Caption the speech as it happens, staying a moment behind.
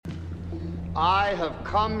I have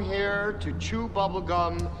come here to chew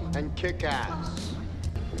bubblegum and kick ass.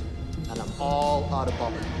 And I'm all out of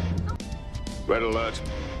bubblegum. Red alert.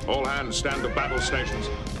 All hands stand to battle stations.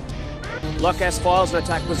 Lock S-files and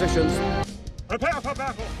attack positions. Prepare for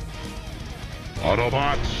battle.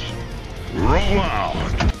 Autobots, roll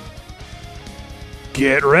out!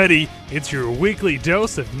 Get ready, it's your weekly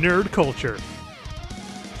dose of nerd culture.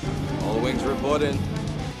 All wings reporting.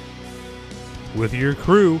 With your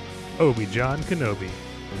crew, Obi-Wan Kenobi.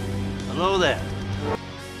 Hello there.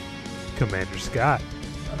 Commander Scott.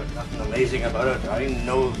 There's nothing amazing about it. I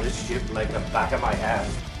know this ship like the back of my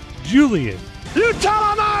hand. Julian. You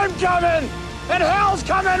tell him I'm coming! And hell's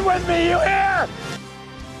coming with me, you hear?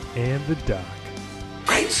 And the Doc.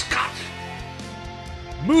 Great Scott!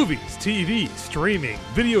 Movies, TV, streaming,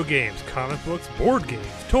 video games, comic books, board games,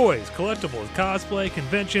 toys, collectibles, cosplay,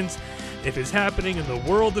 conventions. If it's happening in the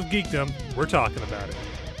world of geekdom, we're talking about it.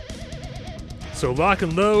 So lock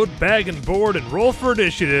and load, bag and board, and roll for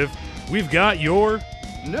initiative. We've got your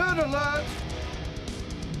Nerd alert!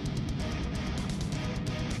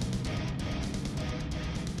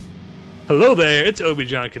 Hello there, it's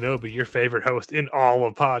Obi-Wan Kenobi, your favorite host in all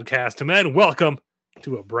of podcasting, and welcome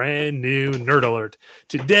to a brand new Nerd Alert.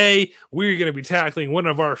 Today, we're going to be tackling one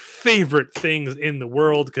of our favorite things in the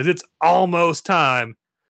world, because it's almost time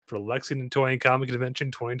for Lexington Toy and Comic Convention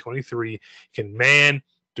 2023. And man,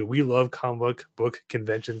 do we love comic book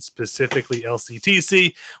conventions, specifically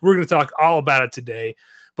LCTC. We're going to talk all about it today.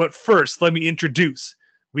 But first, let me introduce.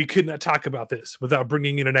 We could not talk about this without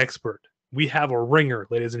bringing in an expert. We have a ringer,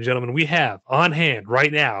 ladies and gentlemen. We have on hand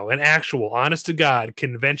right now an actual, honest-to-God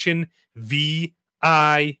convention VIP.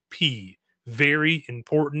 Very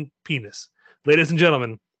important penis. Ladies and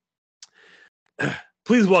gentlemen,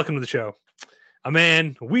 please welcome to the show a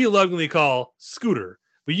man we lovingly call Scooter,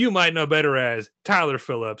 but you might know better as Tyler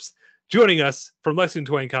Phillips, joining us from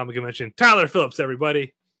Lexington Toy and Comic Convention. Tyler Phillips,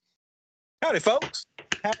 everybody. Howdy, folks.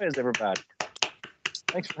 How is everybody?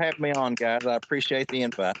 Thanks for having me on, guys. I appreciate the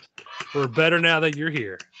invite. We're better now that you're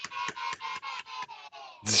here.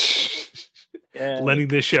 Yeah. Lending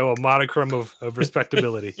this show a modicum of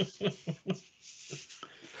respectability.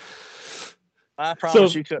 I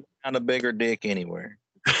promise you couldn't find a bigger dick anywhere.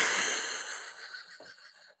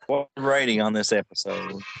 What rating on this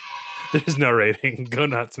episode? There's no rating. Go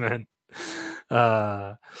nuts, man.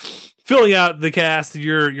 Filling out the cast,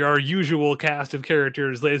 your usual cast of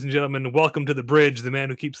characters, ladies and gentlemen, welcome to the bridge, the man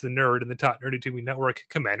who keeps the nerd in the top nerdy TV network,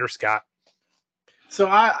 Commander Scott. So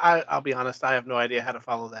I'll be honest, I have no idea how to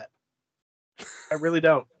follow that. I really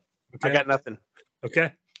don't. Okay. I got nothing.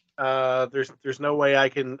 Okay. There's no way I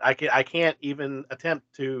can't even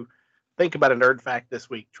attempt to think about a nerd fact this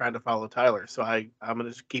week trying to follow Tyler. So I'm gonna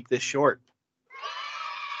just keep this short.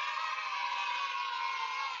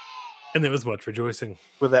 And there was much rejoicing.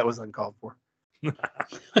 Well, that was uncalled for.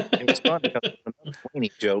 It was fun because it was another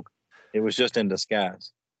Sweeney joke. It was just in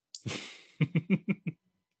disguise.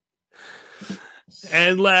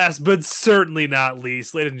 And last but certainly not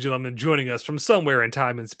least, ladies and gentlemen, joining us from somewhere in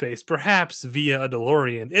time and space, perhaps via a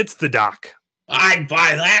DeLorean, it's the Doc. I'd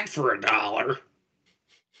buy that for $1.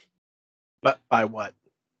 But by what?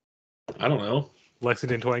 I don't know.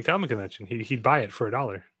 Lexington Toy and Comic Convention. He'd buy it for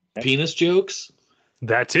 $1. Penis jokes?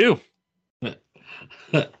 That too.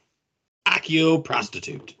 Accio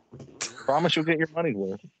prostitute. Promise you'll get your money's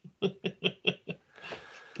worth.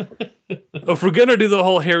 If we're gonna do the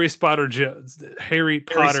whole Harry Potter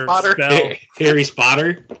Spotter? spell, Harry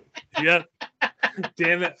Spotter? yep.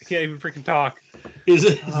 Damn it! I can't even freaking talk. Is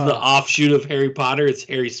it the offshoot of Harry Potter? It's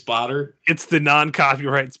Harry Spotter. It's the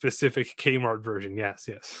non-copyright specific Kmart version. Yes.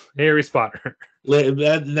 Harry Potter. In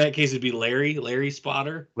that case, it'd be Larry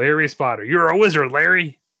Spotter. Larry Spotter. You're a wizard,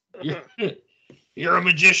 Larry. You're a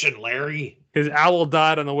magician, Larry. His owl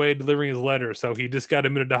died on the way delivering his letter, so he just got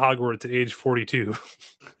admitted to Hogwarts at age 42.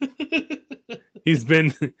 He's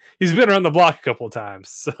been around the block a couple of times,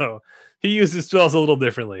 so he uses spells a little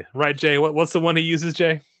differently, right, Jay? What's the one he uses,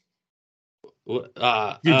 Jay? You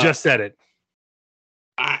just said it.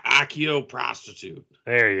 Accio prostitute.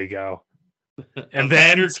 There you go. And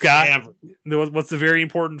then Scott, what's the very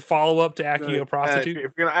important follow up to Accio prostitute?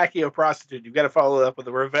 If you're gonna Accio prostitute, you've got to follow it up with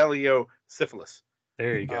a Revelio syphilis.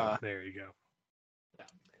 There you go.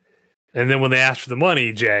 And then when they asked for the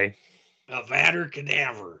money, Jay, Avada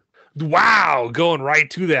Cadaver. Wow, going right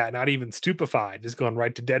to that, not even stupefied, just going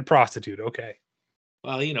right to dead prostitute. Okay.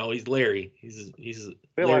 Well, he's Larry. He's I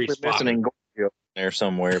feel Larry like we're missing Ingordio there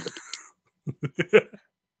somewhere, but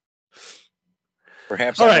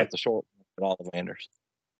perhaps All I right. got the short at all the Vanders.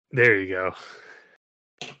 There you go.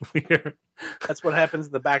 That's what happens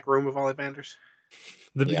in the back room of Ollivanders.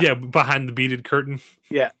 Behind the beaded curtain.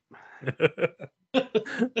 Yeah.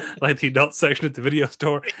 Like the adult section at the video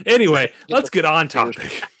store. Anyway, let's get on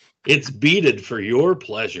topic. It's beaded for your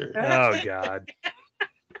pleasure. Oh, God.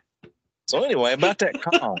 So anyway, about that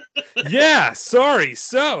con. Yeah, sorry.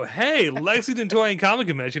 So, hey, Lexington Toy and Comic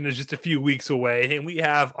Convention is just a few weeks away, and we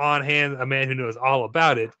have on hand a man who knows all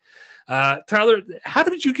about it. Tyler, how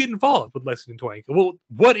did you get involved with Lexington Toy? Well,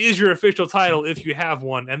 what is your official title if you have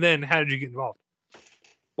one? And then how did you get involved?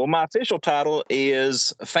 Well, my official title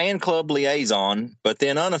is fan club liaison, but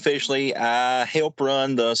then unofficially, I help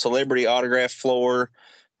run the celebrity autograph floor,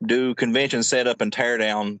 do convention setup and tear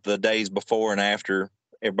down the days before and after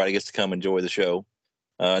everybody gets to come enjoy the show.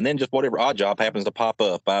 And then just whatever odd job happens to pop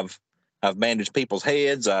up. I've bandaged people's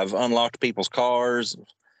heads. I've unlocked people's cars,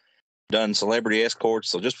 done celebrity escorts.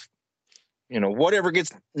 So just, whatever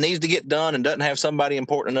needs to get done and doesn't have somebody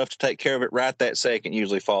important enough to take care of it right that second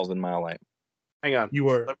usually falls in my lap. Hang on. You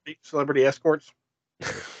were celebrity escorts?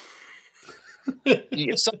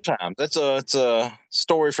 Yeah, sometimes. It's a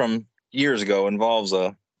story from years ago. Involves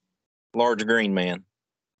a large green man.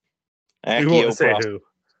 We won't say who.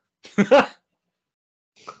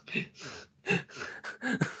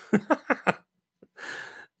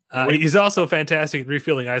 He's also fantastic at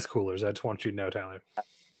refilling ice coolers. I just want you to know, Tyler.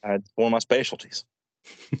 It's one of my specialties.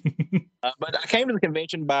 But I came to the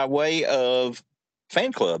convention by way of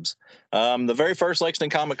fan clubs. The very first Lexington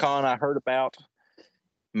Comic Con I heard about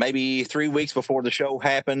maybe 3 weeks before the show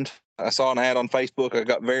happened. I saw an ad on Facebook. I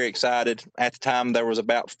got very excited. At the time, there was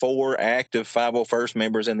about 4 active 501st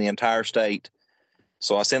members in the entire state.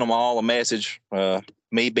 So I sent them all a message,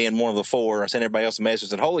 me being one of the 4. I sent everybody else a message and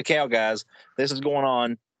said, holy cow, guys, this is going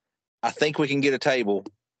on. I think we can get a table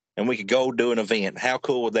and we could go do an event. How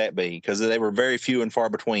cool would that be? Because they were very few and far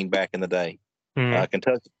between back in the day.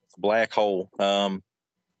 Kentucky, black hole.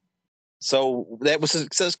 So that was a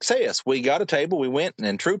success. We got a table. We went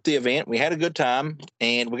and trooped the event. We had a good time,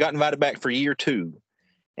 and we got invited back for year 2.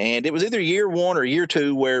 And it was either year 1 or year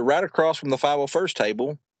 2 where right across from the 501st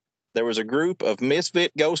table, there was a group of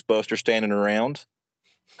misfit Ghostbusters standing around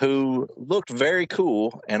who looked very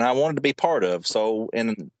cool, and I wanted to be part of. So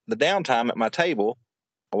in the downtime at my table,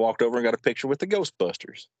 I walked over and got a picture with the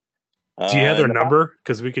Ghostbusters. Do you have their number?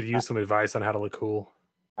 Because we could use some advice on how to look cool.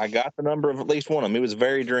 I got the number of at least one of them. It was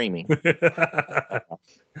very dreamy. But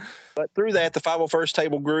through that, the 501st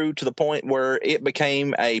table grew to the point where it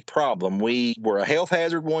became a problem. We were a health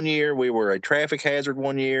hazard one year. We were a traffic hazard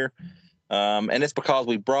one year. And it's because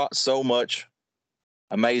we brought so much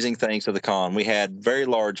amazing things to the con. We had very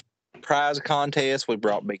large prize contests. We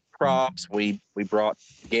brought big props. We brought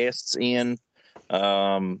guests in,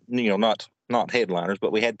 not headliners,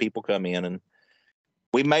 but we had people come in, and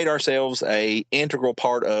we made ourselves a integral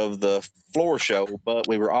part of the floor show, but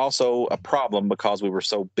we were also a problem because we were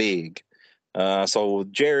so big. So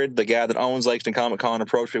Jared, the guy that owns Lexington Comic Con,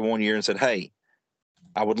 approached me one year and said, hey,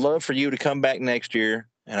 I would love for you to come back next year,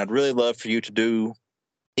 and I'd really love for you to do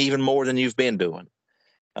even more than you've been doing.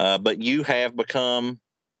 But you have become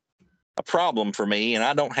a problem for me, and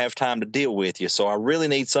I don't have time to deal with you. So I really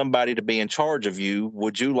need somebody to be in charge of you.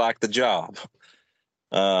 Would you like the job?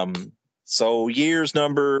 So years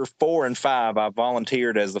number 4 and 5, I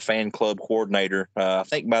volunteered as the fan club coordinator. I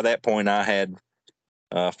think by that point I had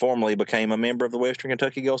formally became a member of the Western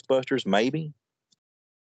Kentucky Ghostbusters, maybe.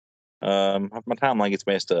 My timeline gets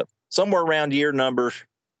messed up. Somewhere around year number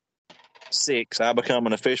 6, I become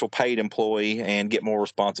an official paid employee and get more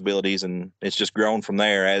responsibilities, and it's just grown from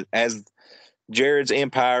there. As Jared's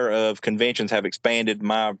empire of conventions have expanded,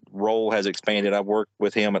 my role has expanded. I worked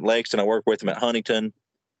with him at Lexington. I worked with him at Huntington.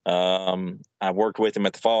 I worked with him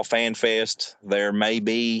at the Fall Fan Fest. There may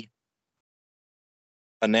be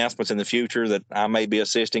announcements in the future that I may be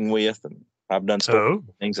assisting with. And I've done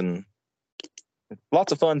things and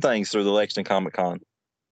lots of fun things through the Lexington Comic Con.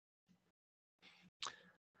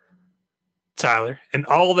 Tyler, in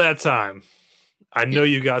all that time, I know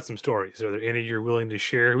you got some stories. Are there any you're willing to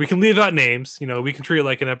share? We can leave out names. We can treat it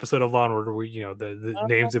like an episode of Law and Order where, the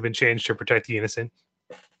names have been changed to protect the innocent.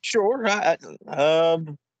 Sure.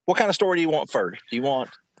 What kind of story do you want first? Do you want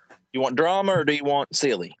drama or do you want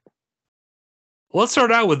silly? Let's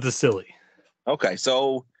start out with the silly. Okay,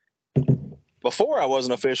 so before I was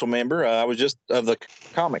an official member, I was just of the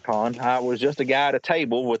Comic Con. I was just a guy at a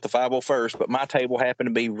table with the 501st, but my table happened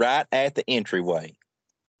to be right at the entryway.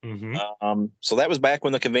 Mm-hmm. So that was back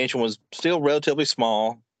when the convention was still relatively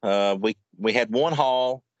small. We had one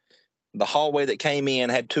hall. The hallway that came in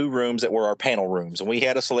had 2 rooms that were our panel rooms, and we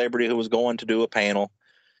had a celebrity who was going to do a panel,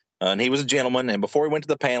 and he was a gentleman, and before he went to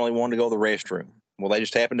the panel, he wanted to go to the restroom. Well, they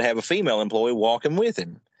just happened to have a female employee walking with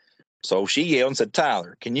him. So she yelled and said,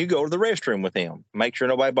 Tyler, can you go to the restroom with him? Make sure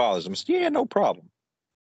nobody bothers him. I said, yeah, no problem.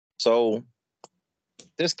 So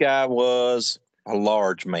this guy was a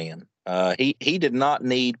large man. He did not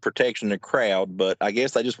need protection in the crowd, but I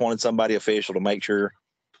guess they just wanted somebody official to make sure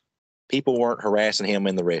people weren't harassing him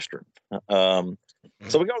in the restroom.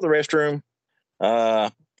 So we go to the restroom.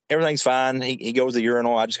 Everything's fine. He goes to the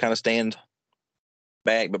urinal. I just kind of stand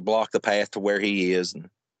back but block the path to where he is. And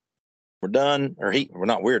we're done.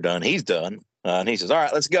 We're done. He's done. And he says, all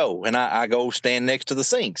right, let's go. And I go stand next to the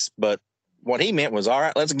sinks. But what he meant was, all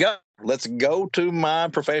right, let's go. Let's go to my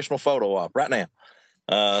professional photo op right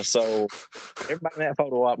now. So everybody in that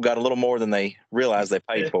photo op got a little more than they realized they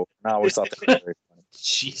paid for. And I always thought that was very funny.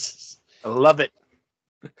 Jesus. I love it.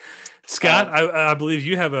 Scott, I believe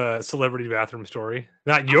you have a celebrity bathroom story.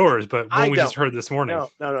 Not yours, but one we just heard this morning.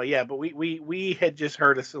 No. Yeah, but we had just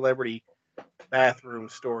heard a celebrity bathroom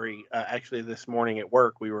story actually this morning at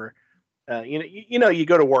work. We were, you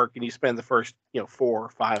go to work and you spend the first 4 or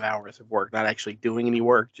 5 hours of work not actually doing any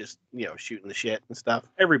work, just shooting the shit and stuff.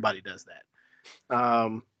 Everybody does that.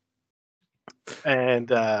 And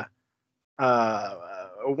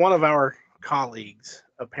one of our colleagues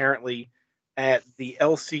apparently at the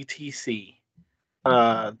LCTC,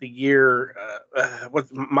 the year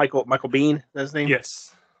what's Michael Biehn, that's his name?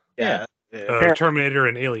 Yes. Yeah. Terminator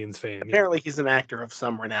and Aliens fan. Apparently, he's an actor of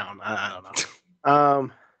some renown. I don't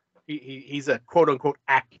know. He's a quote unquote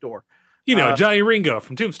actor. Johnny Ringo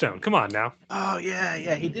from Tombstone. Come on now. Oh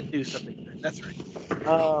yeah, he did do something good. That's right.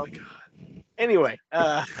 Oh my god. Anyway,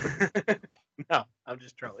 no, I'm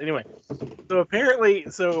just trolling. Anyway, so apparently,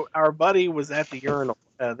 our buddy was at the urinal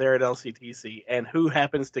there at LCTC, and who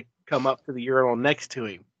happens to come up to the urinal next to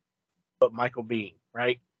him but Michael Biehn,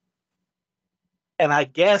 right? And I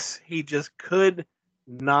guess he just could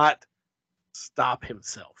not stop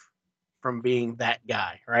himself from being that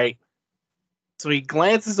guy, right? So he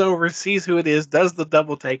glances over, sees who it is, does the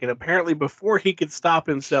double take, and apparently before he could stop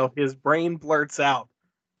himself, his brain blurts out,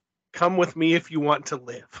 "Come with me if you want to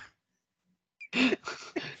live."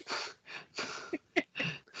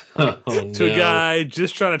 To a guy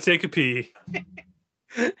just trying to take a pee.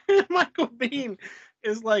 Michael Biehn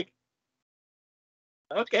is like,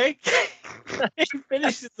 okay. He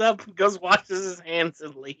finishes up, goes, washes his hands,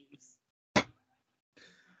 and leaves.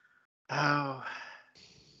 Oh,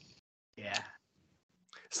 yeah.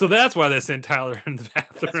 So that's why they sent Tyler in the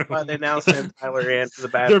bathroom. That's why they now send Tyler into the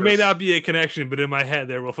bathroom. There may not be a connection, but in my head,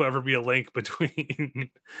 there will forever be a link between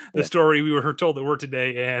the story we were told that we're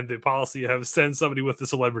today and the policy of send somebody with the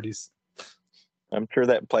celebrities. I'm sure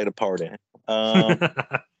that played a part in it.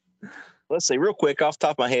 Let's see, real quick, off the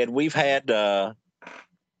top of my head, we've had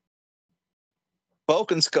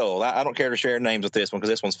Bulk and Skull. I don't care to share names with this one because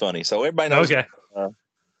this one's funny. So everybody knows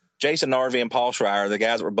Jason Narvey and Paul Schreier, the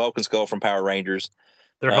guys that were Bulk and Skull from Power Rangers.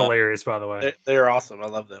 They're hilarious, by the way. They're awesome. I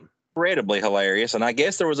love them. Incredibly hilarious. And I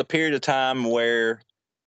guess there was a period of time where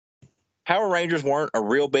Power Rangers weren't a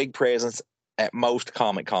real big presence at most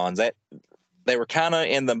Comic Cons. That they were kind of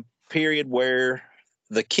in the period where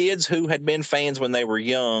the kids who had been fans when they were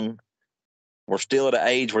young were still at an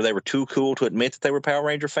age where they were too cool to admit that they were Power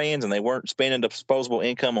Ranger fans, and they weren't spending disposable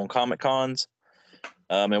income on Comic Cons.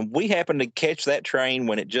 And we happened to catch that train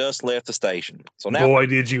when it just left the station. So now, boy,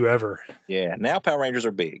 did you ever! Yeah, now Power Rangers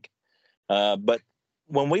are big. But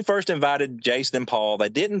when we first invited Jason and Paul, they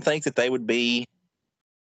didn't think that they would be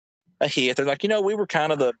a hit. They're like, we were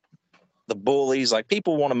kind of the bullies. Like,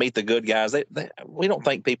 people want to meet the good guys. We don't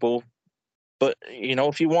think people, but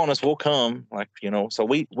if you want us, we'll come. Like, so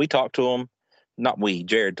we talked to them. Not we,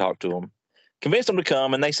 Jared talked to them, convinced them to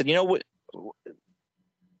come, and they said, what?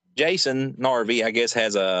 Jason Narvey, I guess,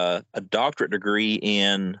 has a doctorate degree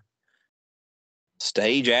in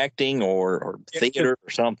stage acting or theater or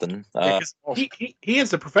something. He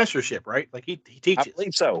has a professorship, right? Like he teaches. I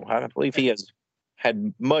believe so. I believe he has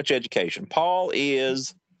had much education. Paul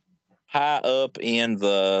is high up in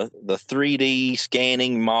the 3D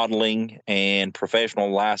scanning, modeling, and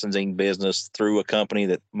professional licensing business through a company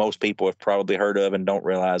that most people have probably heard of and don't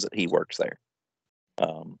realize that he works there.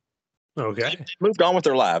 Okay. They moved on with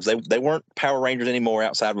their lives. They weren't Power Rangers anymore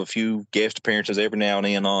outside of a few guest appearances every now and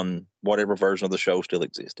then on whatever version of the show still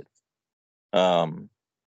existed.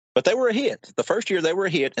 But they were a hit. The first year they were a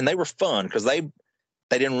hit, and they were fun because they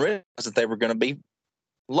didn't realize that they were going to be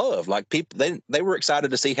loved. Like, people, they were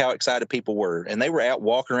excited to see how excited people were, and they were out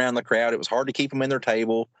walking around the crowd. It was hard to keep them in their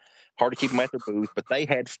table, hard to keep them at their booth, but they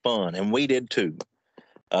had fun, and we did too.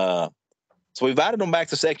 So we invited them back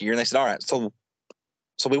the second year, and they said, all right, so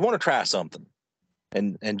we want to try something.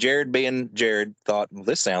 And Jared, being Jared, thought, well,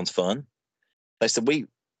 this sounds fun. They said, we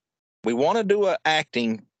want to do an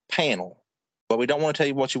acting panel, but we don't want to tell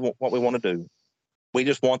you what we want to do. We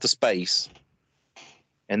just want the space.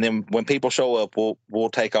 And then when people show up, we'll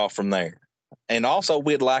take off from there. And also,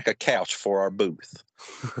 we'd like a couch for our booth.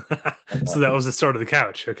 So that was the start of the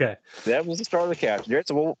couch. Okay. That was the start of the couch. Jared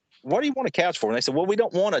said, well, what do you want a couch for? And they said, well, we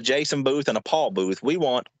don't want a Jason booth and a Paul booth. We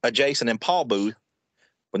want a Jason and Paul booth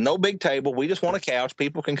with no big table. We just want a couch.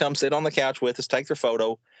 People can come sit on the couch with us, take their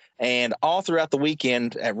photo. And all throughout the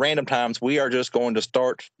weekend, at random times, we are just going to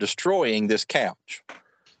start destroying this couch.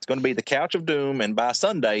 It's going to be the couch of doom, and by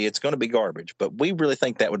Sunday, it's going to be garbage. But we really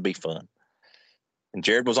think that would be fun. And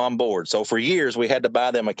Jared was on board. So for years, we had to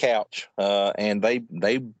buy them a couch, and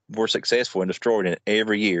they were successful in destroying it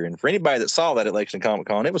every year. And for anybody that saw that at Lexington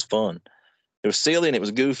Comic-Con, it was fun. It was silly and it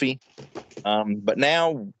was goofy. But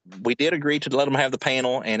now we did agree to let them have the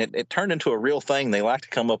panel, and it turned into a real thing. They like to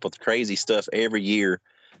come up with crazy stuff every year,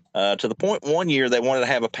 to the point one year they wanted to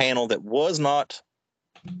have a panel that was not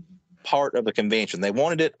part of the convention. They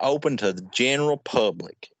wanted it open to the general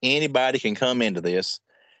public. Anybody can come into this.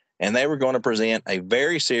 And they were going to present a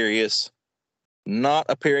very serious, not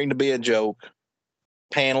appearing to be a joke,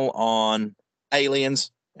 panel on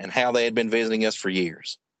aliens and how they had been visiting us for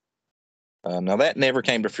years. Now, that never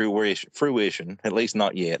came to fruition, at least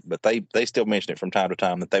not yet. But they still mention it from time to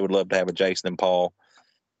time that they would love to have a Jason and Paul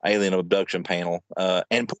alien abduction panel,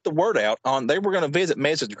 and put the word out on. They were going to visit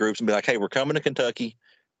message groups and be like, hey, we're coming to Kentucky.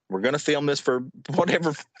 We're going to film this for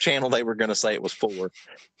whatever channel they were going to say it was for.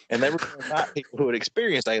 And they were going to invite people who had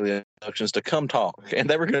experienced alien abductions to come talk. And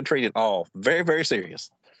they were going to treat it all very, very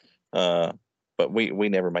serious. But we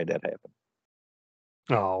never made that happen.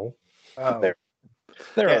 Oh.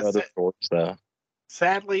 There are other stories, though.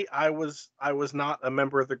 Sadly, I was not a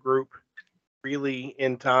member of the group really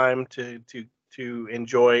in time to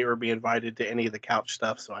enjoy or be invited to any of the couch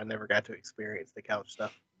stuff. So I never got to experience the couch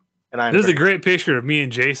stuff. And There's a great picture of me and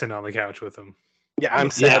Jason on the couch with him. Yeah, I'm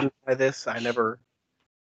saddened by this. I never,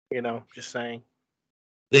 just saying.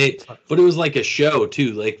 But it was like a show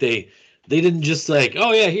too. Like they didn't just like,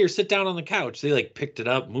 oh yeah, here, sit down on the couch. They like picked it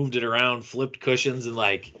up, moved it around, flipped cushions, and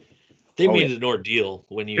like they made it an ordeal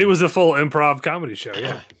when you. It was a full improv comedy show.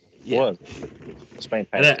 Yeah, it was. It was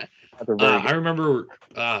fantastic. I remember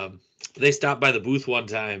they stopped by the booth one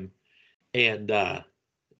time and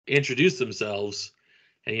introduced themselves.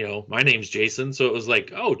 And, my name's Jason. So it was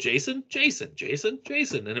like, oh, Jason.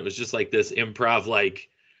 And it was just like this improv, like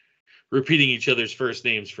repeating each other's first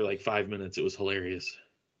names for like 5 minutes. It was hilarious.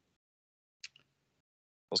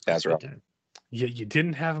 Those guys are up. Yeah, you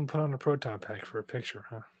didn't have him put on a proton pack for a picture,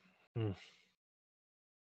 huh?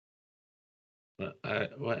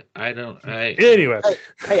 Anyway.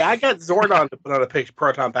 Hey, I got Zordon to put on a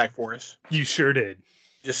proton pack for us. You sure did.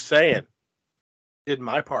 Just saying. Did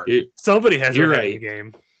my part. Somebody has You're right. The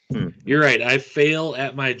game. You're right. I fail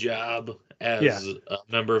at my job as a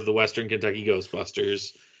member of the Western Kentucky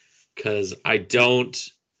Ghostbusters because I don't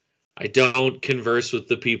converse with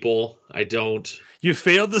the people. I don't. You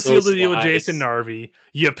failed to seal the deal with Jason Narvey.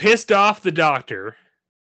 You pissed off the doctor.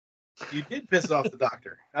 You did piss off the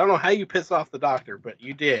doctor. I don't know how you pissed off the doctor, but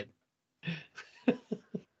you did.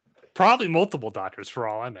 Probably multiple doctors for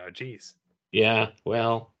all I know. Jeez. Yeah.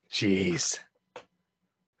 Well. Jeez.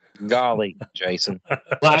 Golly, Jason.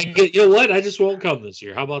 Well, you know what? I just won't come this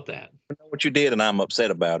year. How about that? I know what you did, and I'm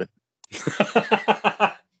upset about it.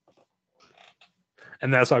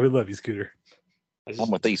 And that's why we love you, Scooter.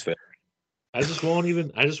 I'm with these fellas. I just won't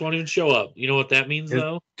even show up. You know what that means,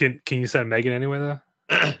 though? Can you send Megan anyway, though?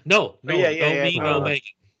 No, Megan. We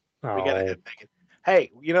gotta have Megan.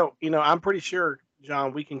 Hey, I'm pretty sure,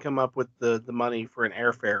 John, we can come up with the money for an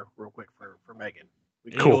airfare real quick for Megan.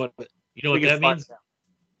 Cool. You know what that means?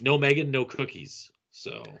 No Megan, no cookies.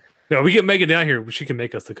 So no, we get Megan down here. She can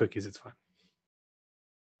make us the cookies. It's fine.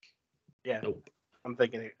 Yeah, nope. I'm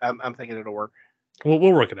thinking it'll work. We'll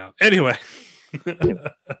work it out anyway.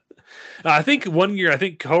 I think one year,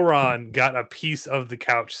 Koron got a piece of the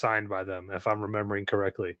couch signed by them, if I'm remembering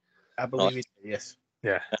correctly. I believe it. Yes.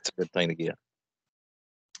 Yeah, that's a good thing to get.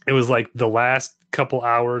 It was like the last couple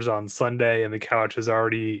hours on Sunday, and the couch was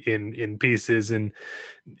already in pieces, and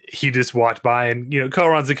he just walked by. And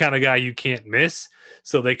Koron's the kind of guy you can't miss,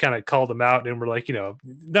 so they kind of called him out and were like,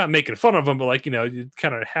 not making fun of him, but like you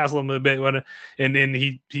kind of hassle him a bit. And then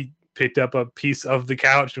he picked up a piece of the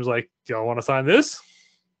couch and was like, "Do y'all want to sign this?"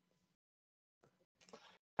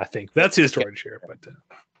 I think that's his story to share, but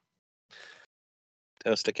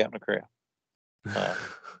does stick out in the crowd.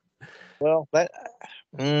 Well, that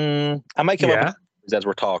I make them up as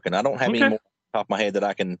we're talking. I don't have any more off the top of my head that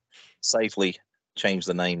I can safely change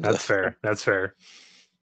the names. That's fair.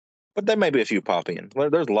 But there may be a few pop in.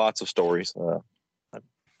 There's lots of stories.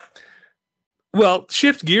 Well,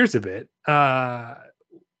 shift gears a bit.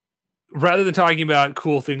 Rather than talking about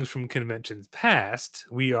cool things from conventions past,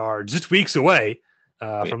 we are just weeks away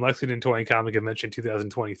from Lexington Toy and Comic Convention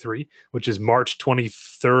 2023, which is March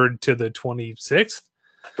 23rd to the 26th.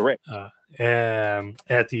 Correct.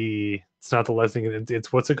 At the, it's not the Lexington,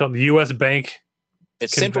 it's what's it called? The U.S. Bank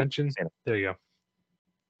It's Convention. Central. There you go.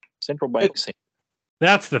 Central Bank Center.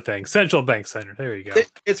 That's the thing. Central Bank Center. There you go.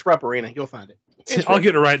 It's Rupp Arena. You'll find it. I'll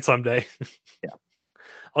get it right someday. Yeah.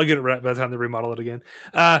 I'll get it right by the time they remodel it again.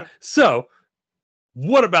 So,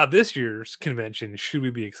 what about this year's convention should we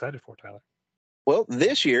be excited for, Tyler? Well,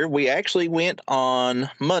 this year we actually went on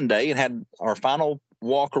Monday and had our final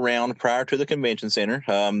walk around prior to the convention center.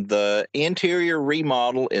 The interior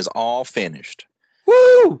remodel is all finished.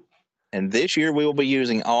 Woo! And this year we will be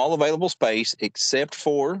using all available space except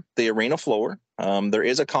for the arena floor. There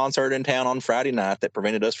is a concert in town on Friday night that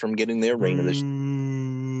prevented us from getting the arena this year.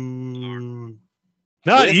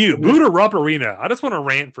 Not you, Buddha Rupp Arena. I just want to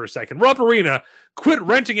rant for a second. Rupp Arena, quit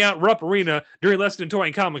renting out Rupp Arena during Lexington Toy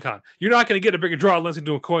and Comic Con. You're not going to get a bigger draw than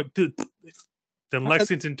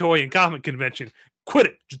Lexington Toy and Comic Convention. Quit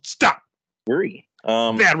it. Just stop. Agree.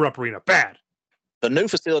 Bad Rupp Arena. Bad. The new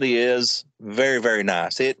facility is very, very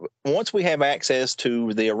nice. Once we have access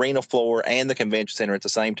to the arena floor and the convention center at the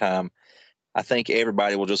same time, I think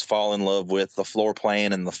everybody will just fall in love with the floor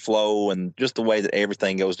plan and the flow and just the way that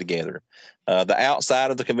everything goes together. The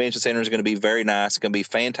outside of the convention center is going to be very nice. It's going to be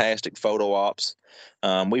fantastic photo ops.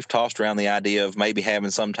 We've tossed around the idea of maybe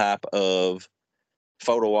having some type of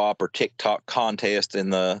photo op or TikTok contest in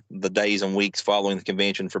the days and weeks following the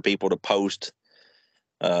convention for people to post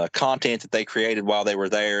content that they created while they were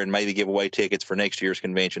there and maybe give away tickets for next year's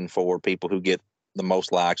convention for people who get the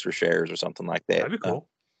most likes or shares or something like that. That'd be cool.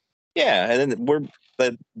 Yeah, and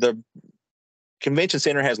then the convention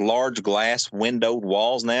center has large glass windowed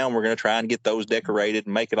walls now, and we're going to try and get those decorated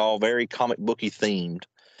and make it all very comic booky themed.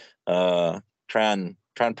 Try and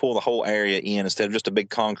pull the whole area in instead of just a big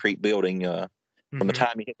concrete building. From the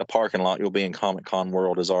time you hit the parking lot, you'll be in Comic Con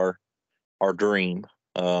world is our dream.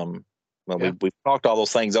 We've talked all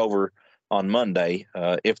those things over on Monday.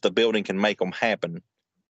 If the building can make them happen,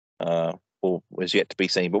 is yet to be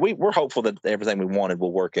seen. But we're hopeful that everything we wanted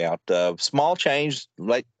will work out. Small change,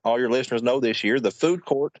 like all your listeners know this year, the food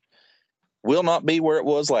court will not be where it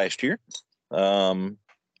was last year.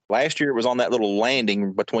 Last year it was on that little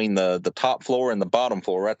landing between the top floor and the bottom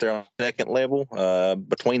floor, right there on the second level.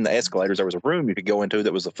 Between the escalators, there was a room you could go into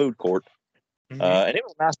that was the food court. And it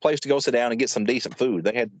was a nice place to go sit down and get some decent food.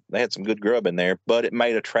 They had some good grub in there, but it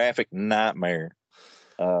made a traffic nightmare.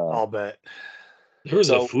 I'll bet. There was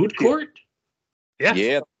a food court?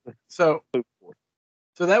 Yeah. So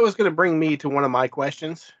that was going to bring me to one of my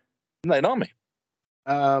questions. Lay on me.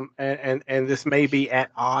 And this may be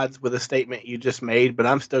at odds with a statement you just made, but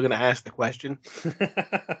I'm still going to ask the question.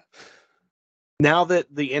 Now that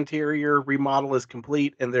the interior remodel is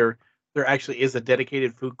complete and there actually is a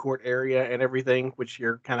dedicated food court area and everything, which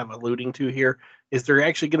you're kind of alluding to here, is there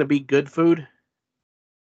actually going to be good food?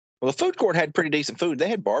 Well, the food court had pretty decent food. They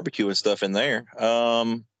had barbecue and stuff in there.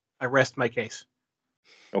 I rest my case.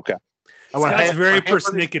 Okay. That's very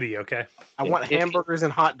persnickety, okay? I want hamburgers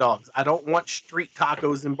and hot dogs. I don't want street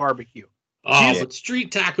tacos and barbecue. Oh, but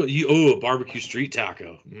street taco. A barbecue street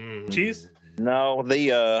taco. Cheese? No,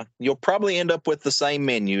 you'll probably end up with the same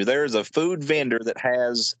menu. There's a food vendor that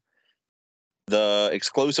has the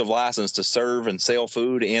exclusive license to serve and sell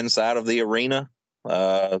food inside of the arena.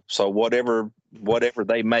 So whatever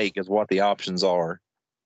they make is what the options are.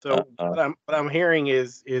 So what I'm hearing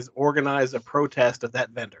is organize a protest of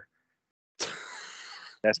that vendor.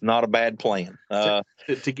 That's not a bad plan. To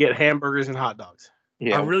get hamburgers and hot dogs.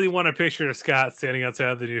 Yeah. I really want a picture of Scott standing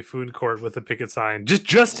outside the new food court with a picket sign.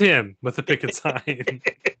 Just him with a picket sign.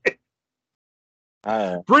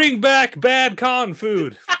 Bring back bad con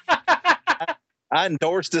food. I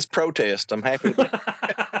endorse this protest. I'm happy. So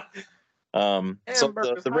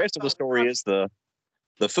the rest of the story is the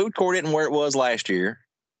food court isn't where it was last year.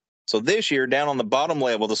 So this year, down on the bottom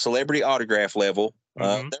level, the celebrity autograph level,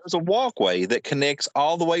 there's a walkway that connects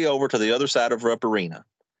all the way over to the other side of Rupp Arena.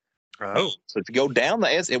 Oh, so if you go down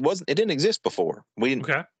it didn't exist before. We didn't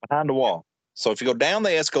behind the wall. So if you go down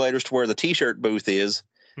the escalators to where the T-shirt booth is,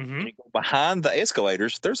 and you go behind the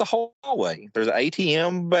escalators, there's a hallway. There's an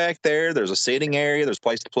ATM back there. There's a sitting area. There's a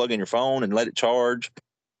place to plug in your phone and let it charge.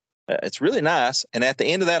 It's really nice. And at the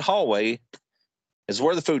end of that hallway is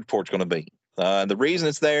where the food court's going to be. The reason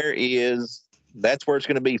it's there is that's where it's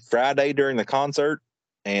going to be Friday during the concert,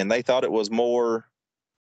 and they thought it was more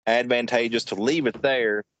advantageous to leave it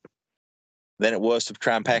there than it was to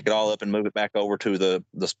try and pack it all up and move it back over to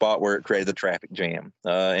the spot where it created the traffic jam.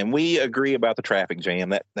 And we agree about the traffic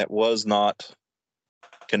jam. That was not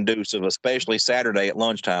conducive, especially Saturday at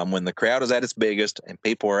lunchtime when the crowd is at its biggest and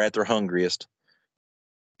people are at their hungriest.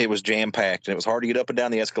 It was jam packed and it was hard to get up and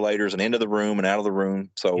down the escalators and into the room and out of the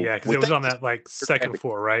room. So yeah, because it was on that like second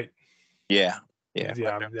floor, right? Yeah.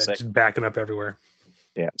 Just backing up everywhere.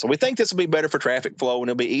 Yeah, so we think this will be better for traffic flow and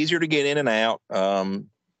it'll be easier to get in and out.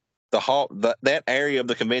 That area of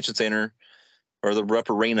the convention center or the Rupp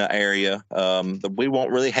Arena area, we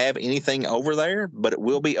won't really have anything over there, but it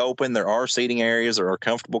will be open. There are seating areas, there are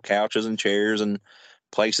comfortable couches and chairs and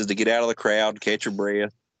places to get out of the crowd, catch your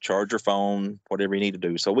breath, charge your phone, whatever you need to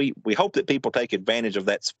do. So we hope that people take advantage of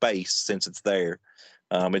that space since it's there.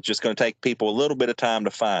 It's just going to take people a little bit of time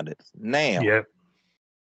to find it. Now,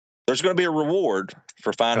 there's going to be a reward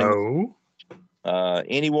for finding.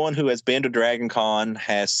 Anyone who has been to Dragon Con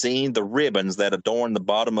has seen the ribbons that adorn the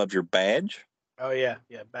bottom of your badge. Oh yeah,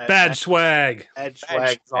 badge swag. Badge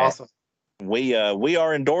swag is awesome. We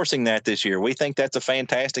are endorsing that this year. We think that's a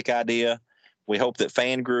fantastic idea. We hope that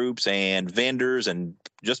fan groups and vendors and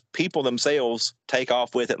just people themselves take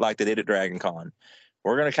off with it like they did at Dragon Con.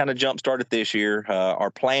 We're going to kind of jumpstart it this year.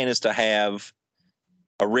 Our plan is to have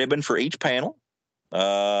a ribbon for each panel.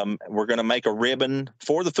 We're going to make a ribbon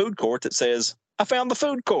for the food court that says, "I found the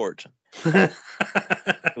food court."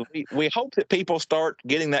 we hope that people start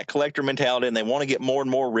getting that collector mentality and they want to get more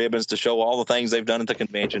and more ribbons to show all the things they've done at the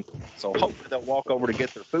convention. So hopefully they'll walk over to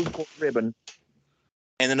get their food court ribbon.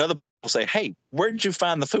 And then other people say, "Hey, where did you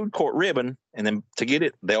find the food court ribbon?" And then to get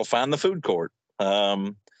it, they'll find the food court.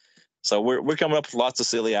 So we're coming up with lots of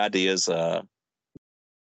silly ideas. I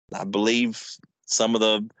believe some of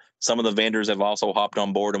the vendors have also hopped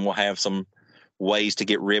on board, and we'll have some ways to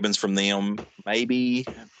get ribbons from them. Maybe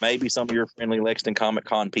some of your friendly Lexington Comic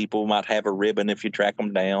Con people might have a ribbon if you track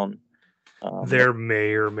them down. There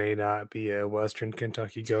may or may not be a Western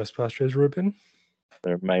Kentucky Ghostbusters ribbon.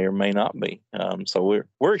 There may or may not be. So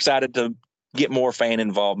we're excited to get more fan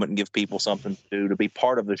involvement and give people something to do to be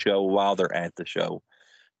part of the show while they're at the show.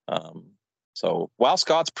 So while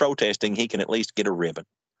Scott's protesting, he can at least get a ribbon.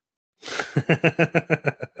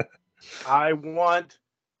 I want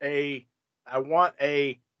a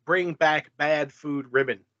bring back bad food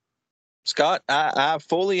ribbon. Scott, I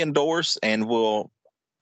fully endorse and will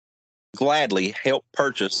gladly help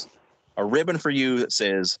purchase a ribbon for you that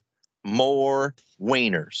says "More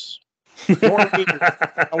Wieners." More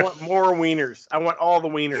wieners. I want more wieners. I want all the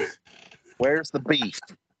wieners. Where's the beef?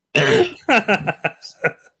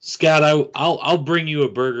 Scott, I'll bring you a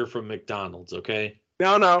burger from McDonald's, okay?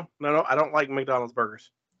 No. I don't like McDonald's burgers.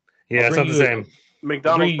 Yeah, it's not the same.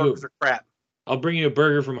 McDonald's burgers are crap. I'll bring you a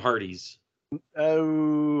burger from Hardee's.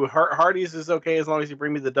 Oh, Hardee's is okay as long as you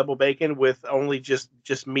bring me the double bacon with only just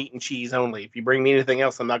meat and cheese only. If you bring me anything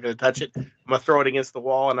else, I'm not going to touch it. I'm going to throw it against the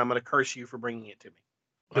wall, and I'm going to curse you for bringing it to me.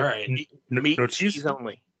 All right. Meat and cheese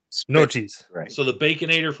only. No cheese. Right. So the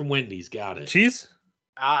Baconator from Wendy's, got it. Cheese?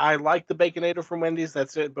 I like the Baconator from Wendy's.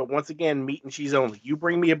 That's it. But once again, meat and cheese only. You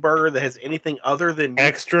bring me a burger that has anything other than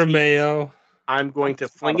extra mayo. I'm going to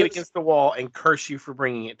fling it against the wall and curse you for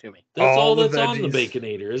bringing it to me. That's all that's on the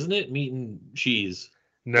Baconator, isn't it? Meat and cheese.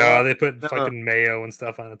 No, they put fucking mayo and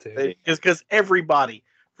stuff on it too. Because everybody,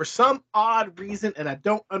 for some odd reason, and I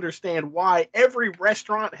don't understand why, every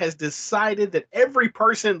restaurant has decided that every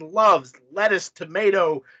person loves lettuce,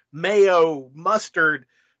 tomato, mayo, mustard,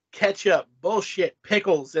 ketchup, bullshit,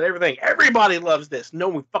 pickles, and everything. Everybody loves this. No,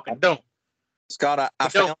 we fucking don't. Scott,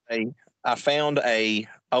 I found a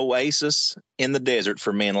oasis in the desert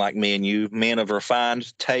for men like me and you, men of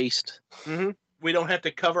refined taste. Mm-hmm. We don't have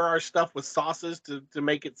to cover our stuff with sauces to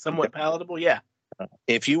make it somewhat palatable. Yeah.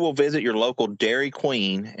 If you will visit your local Dairy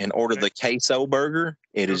Queen and order the queso burger,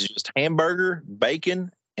 it is just hamburger,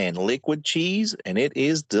 bacon, and liquid cheese, and it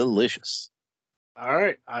is delicious. All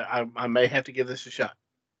right. I may have to give this a shot.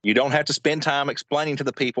 You don't have to spend time explaining to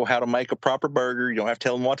the people how to make a proper burger. You don't have to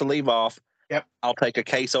tell them what to leave off. Yep. I'll take a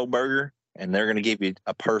queso burger, and they're going to give you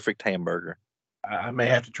a perfect hamburger. I may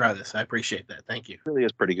have to try this. I appreciate that. Thank you. It really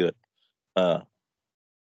is pretty good. So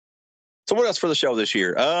what else for the show this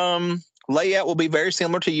year? Layout will be very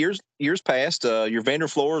similar to years past. Your vendor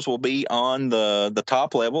floors will be on the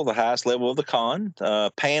top level, the highest level of the con.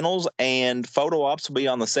 Panels and photo ops will be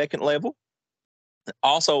on the second level.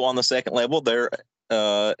 Also on the second level, there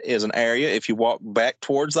is an area. If you walk back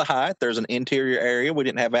towards the height, there's an interior area we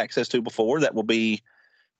didn't have access to before. That will be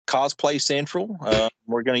Cosplay Central.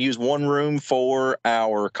 We're going to use one room for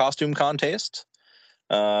our costume contest.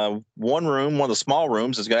 One of the small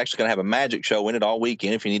rooms is actually going to have a magic show in it all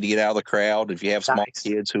weekend. If you need to get out of the crowd, if you have small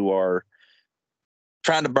kids who are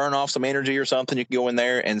trying to burn off some energy or something, you can go in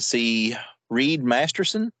there and see Reed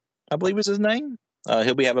Masterson, I believe is his name.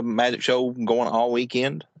 He'll be having a magic show going all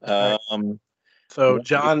weekend. So,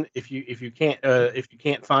 John, if you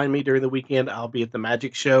can't find me during the weekend, I'll be at the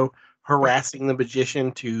magic show harassing the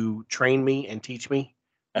magician to train me and teach me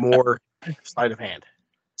more sleight of hand.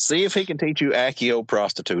 See if he can teach you Accio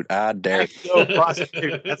prostitute. I dare. Accio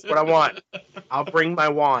prostitute. That's what I want. I'll bring my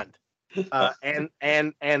wand and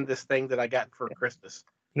this thing that I got for Christmas.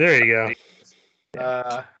 There you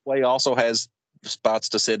go. Way also has spots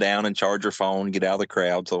to sit down and charge your phone, get out of the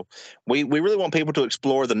crowd. So we really want people to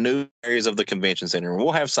explore the new areas of the convention center.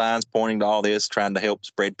 We'll have signs pointing to all this, trying to help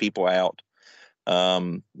spread people out.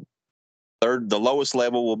 The lowest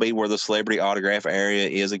level will be where the celebrity autograph area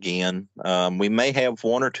is again. We may have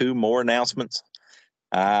one or two more announcements.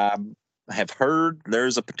 I have heard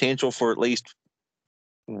there's a potential for at least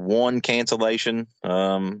one cancellation.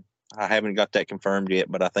 I haven't got that confirmed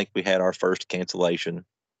yet, but I think we had our first cancellation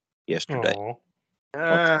yesterday.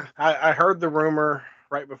 I heard the rumor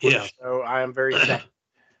right before the show. I am very sad.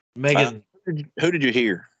 Megan, who did you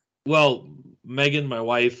hear? Well, Megan, my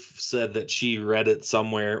wife, said that she read it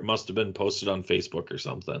somewhere. It must have been posted on Facebook or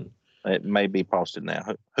something. It may be posted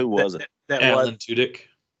now. Who was it? Alan Tudyk.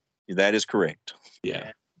 That is correct.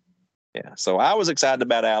 Yeah. Yeah. So I was excited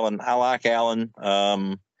about Alan. I like Alan.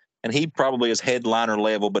 And he probably is headliner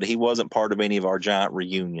level, but he wasn't part of any of our giant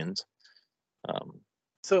reunions.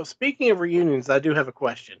 So speaking of reunions, I do have a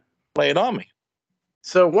question. Lay it on me.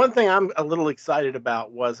 So one thing I'm a little excited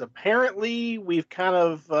about was apparently we've kind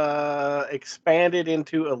of expanded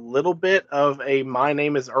into a little bit of a My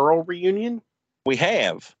Name is Earl reunion. We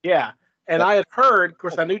have. Yeah. And I had heard, of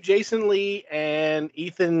course, I knew Jason Lee and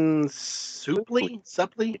Ethan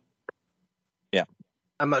Suplee. Yeah.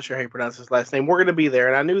 I'm not sure how you pronounce his last name. We're going to be there,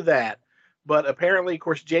 and I knew that. But apparently, of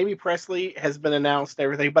course, Jamie Presley has been announced and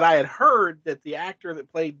everything. But I had heard that the actor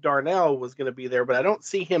that played Darnell was going to be there, but I don't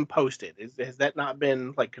see him posted. Has that not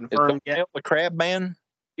been confirmed yet? The Crab Man?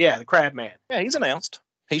 Yeah, the Crab Man. Yeah, he's announced.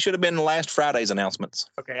 He should have been in last Friday's announcements.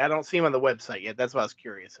 Okay, I don't see him on the website yet. That's what I was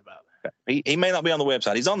curious about. He may not be on the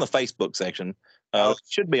website. He's on the Facebook section.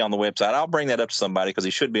 Should be on the website. I'll bring that up to somebody because he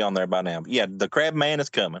should be on there by now. But yeah, the Crab Man is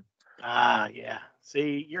coming. Yeah.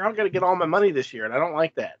 See, you're all going to get all my money this year, and I don't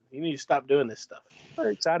like that. You need to stop doing this stuff.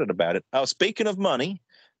 Very excited about it. Speaking of money,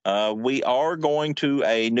 we are going to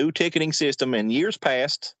a new ticketing system. In years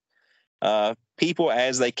past, people,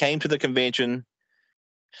 as they came to the convention,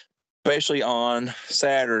 especially on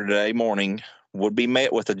Saturday morning, would be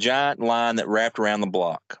met with a giant line that wrapped around the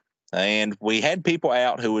block. And we had people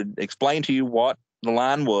out who would explain to you what the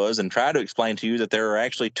line was and try to explain to you that there are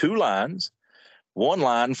actually two lines. One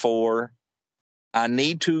line for, I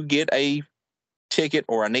need to get a ticket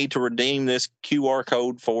or I need to redeem this QR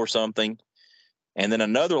code for something. And then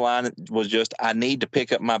another line was just, I need to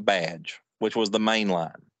pick up my badge, which was the main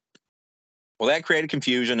line. Well, that created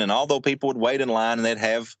confusion. And although people would wait in line and they'd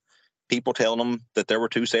have people telling them that there were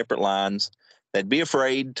two separate lines, they'd be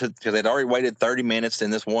afraid because they'd already waited 30 minutes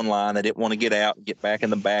in this one line. They didn't want to get out and get back in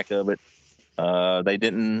the back of it. They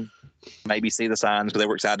didn't maybe see the signs because they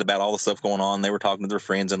were excited about all the stuff going on. They were talking to their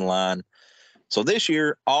friends in line. So this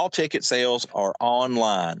year, all ticket sales are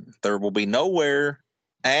online. There will be nowhere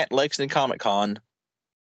at Lexington Comic Con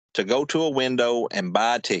to go to a window and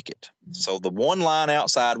buy a ticket. So the one line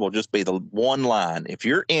outside will just be the one line. If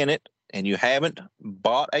you're in it and you haven't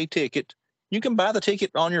bought a ticket, you can buy the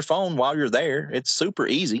ticket on your phone while you're there. It's super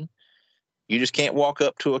easy. You just can't walk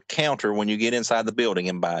up to a counter when you get inside the building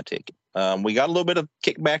and buy a ticket. We got a little bit of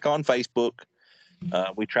kickback on Facebook.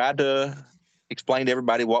 We tried to explain to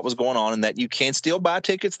everybody what was going on and that you can still buy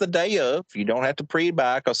tickets the day of. You don't have to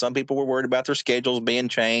pre-buy because some people were worried about their schedules being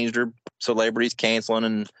changed or celebrities canceling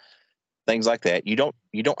and things like that. You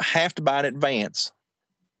don't have to buy in advance,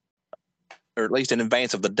 or at least in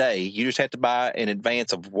advance of the day. You just have to buy in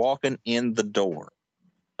advance of walking in the door.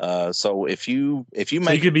 So if you make,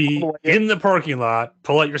 you could be in the parking lot,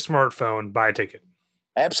 pull out your smartphone, buy a ticket.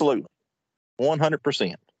 Absolutely,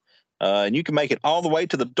 100%. And you can make it all the way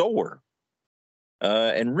to the door.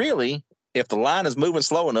 And really, if the line is moving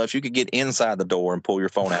slow enough, you could get inside the door and pull your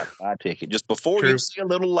phone out and buy a ticket. Just before you see a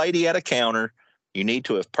little lady at a counter, you need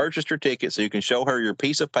to have purchased your ticket so you can show her your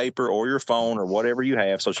piece of paper or your phone or whatever you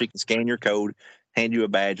have so she can scan your code, hand you a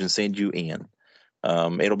badge, and send you in.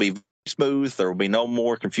 It'll be smooth. There will be no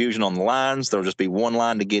more confusion on the lines. There'll just be one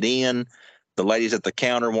line to get in. The ladies at the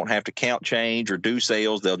counter won't have to count change or do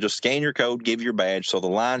sales. They'll just scan your code, give your badge. So the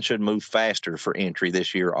line should move faster for entry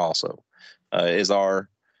this year also. Is our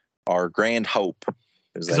grand hope.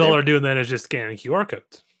 Because all they're doing then is just scanning QR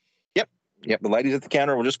codes. Yep. Yep. The ladies at the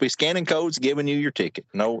counter will just be scanning codes, giving you your ticket.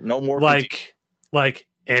 No more. Like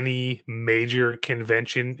any major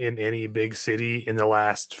convention in any big city in the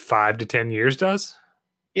last 5 to 10 years does.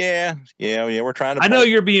 Yeah. We're trying to. I know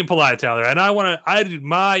you're being polite, Tyler, and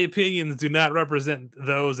my opinions do not represent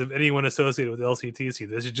those of anyone associated with LCTC.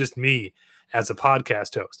 This is just me as a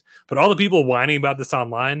podcast host. But all the people whining about this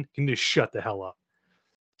online can just shut the hell up.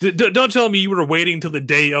 Don't tell me you were waiting till the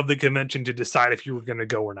day of the convention to decide if you were going to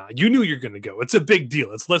go or not. You knew you're going to go. It's a big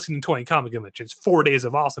deal. It's Lexington Toy and Comic Convention. It's 4 days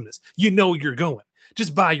of awesomeness. You know you're going.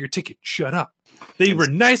 Just buy your ticket. Shut up. They were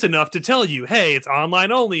nice enough to tell you, hey, it's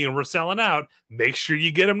online only and we're selling out. Make sure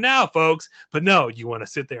you get them now, folks. But no, you want to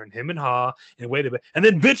sit there and hem and haw and wait a bit and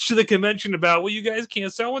then bitch to the convention about, well, you guys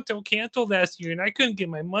can't so-and-so canceled last year and I couldn't get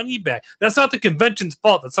my money back. That's not the convention's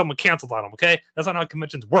fault that someone canceled on them, okay? That's not how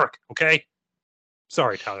conventions work, okay?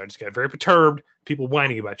 Sorry, Tyler. I just got very perturbed. People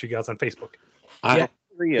whining about you guys on Facebook.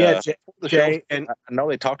 Jay, and I know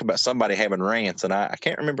they talked about somebody having rants, and I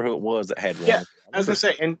can't remember who it was that had rants. Yeah, I was gonna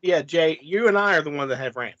say, and yeah, Jay, you and I are the ones that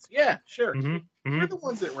have rants. Yeah, sure. We're the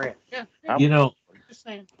ones that rant. Yeah. You know, just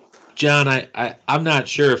saying. John, I'm not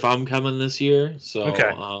sure if I'm coming this year, so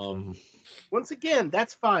okay. Once again,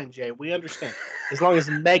 that's fine, Jay. We understand as long as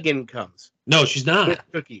Megan comes. No, she's not. With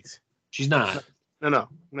cookies. She's not. No.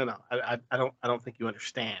 I don't think you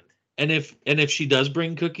understand. And if she does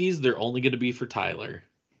bring cookies, they're only going to be for Tyler.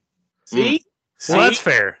 See? Well, that's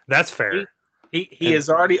fair. That's fair. He has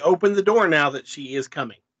already opened the door now that she is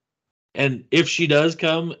coming. And if she does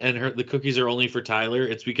come and the cookies are only for Tyler,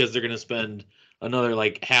 it's because they're going to spend another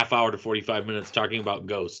like half hour to 45 minutes talking about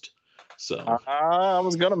Ghost. So I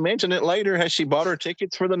was going to mention it later. Has she bought her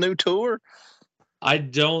tickets for the new tour? I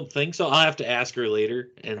don't think so. I'll have to ask her later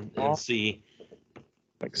and see.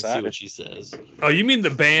 Excited. See what she says. Oh, you mean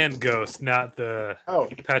the band Ghost, not the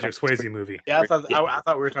Patrick Swayze movie? Yeah, I thought we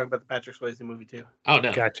were talking about the Patrick Swayze movie too. Oh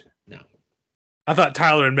no, gotcha. No, I thought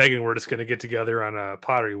Tyler and Megan were just going to get together on a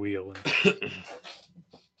pottery wheel.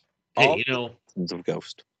 Hey, you know, of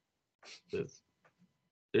Ghost.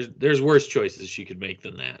 There's worse choices she could make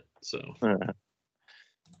than that. So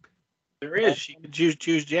there is. She could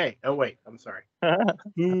choose Jay. Oh wait, I'm sorry.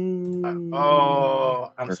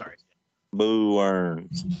 Oh, I'm sorry. Boo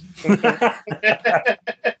worms.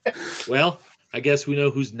 Well, I guess we know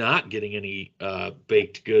who's not getting any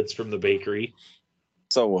baked goods from the bakery.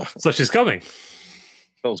 So she's coming.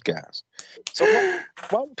 Those guys. So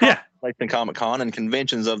Lexington Comic Con and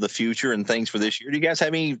conventions of the future and things for this year. Do you guys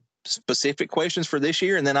have any specific questions for this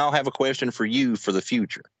year? And then I'll have a question for you for the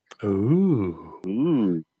future.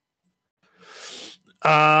 Ooh.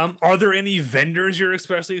 Are there any vendors you're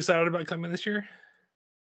especially excited about coming this year?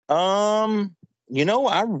 You know,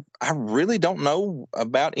 I really don't know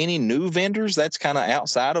about any new vendors. That's kind of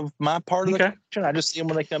outside of my part of the convention. I just see them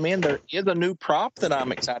when they come in. There is a new prop that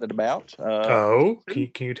I'm excited about. Can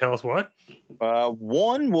you tell us what?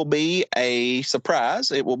 One will be a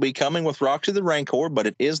surprise. It will be coming with Roxy the Rancor, but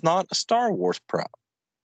it is not a Star Wars prop.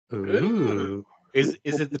 Ooh. Is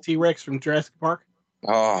it the T-Rex from Jurassic Park?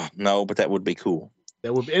 Oh, no, but that would be cool.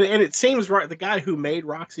 That would be, and it seems right. The guy who made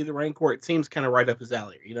Roxy the Rancor, it seems kind of right up his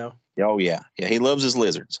alley, you know? Oh yeah, he loves his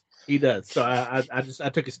lizards. He does. So I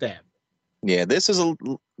took a stab. Yeah, this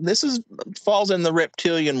falls in the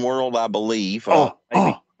reptilian world, I believe.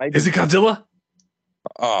 Maybe. Is it Godzilla?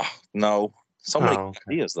 Oh no, so many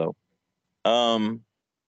ideas though. And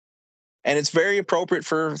it's very appropriate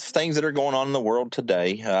for things that are going on in the world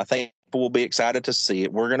today. I think people will be excited to see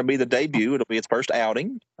it. We're going to be the debut. It'll be its first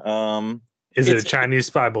outing. Is it a Chinese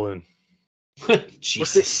spy balloon?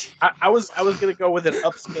 Jesus. I was going to go with an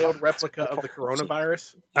upscaled replica of the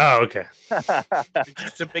coronavirus. Oh, okay.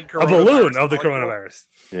 Just a big balloon of the coronavirus.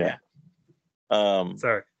 Yeah.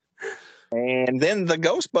 Sorry. And then the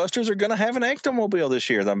Ghostbusters are going to have an ectomobile this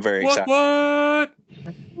year. I'm very excited. What?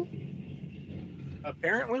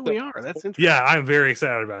 Apparently we are. That's interesting. Yeah, I'm very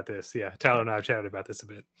excited about this. Yeah, Tyler and I have chatted about this a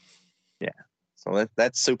bit. Yeah. So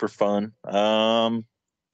that's super fun.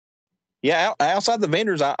 Yeah, outside the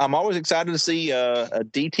vendors, I'm always excited to see a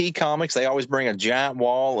DT Comics. They always bring a giant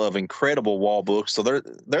wall of incredible wall books. So they're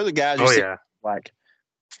the guys you see like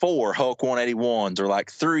 4 Hulk 181s or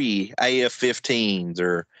like 3 AF-15s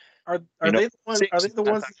or are they the ones? Are they the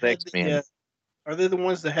ones that had are they the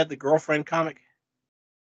ones that had the girlfriend comic?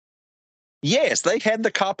 Yes, they had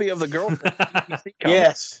the copy of the girlfriend.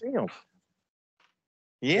 Yes.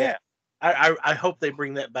 Yeah. I hope they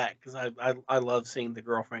bring that back because I love seeing the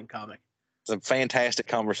girlfriend comic. It's a fantastic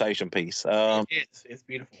conversation piece. It's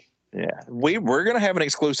beautiful. Yeah, we're going to have an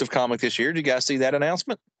exclusive comic this year. Did you guys see that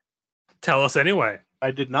announcement? Tell us anyway. I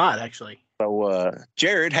did not actually. So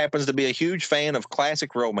Jared happens to be a huge fan of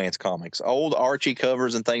classic romance comics, old Archie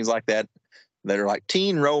covers and things like that are like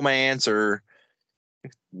teen romance or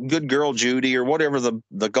Good Girl Judy or whatever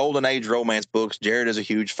the golden age romance books. Jared is a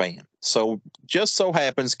huge fan. So just so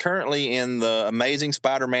happens currently in the Amazing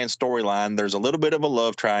Spider-Man storyline, there's a little bit of a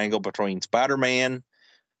love triangle between Spider-Man,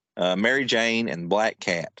 Mary Jane, and Black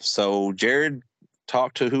Cat. So Jared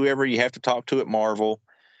talked to whoever you have to talk to at Marvel,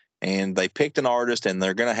 and they picked an artist, and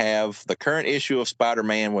they're going to have the current issue of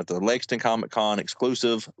Spider-Man with the Lexington Comic Con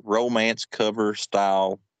exclusive romance cover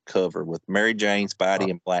style cover with Mary Jane, Spidey,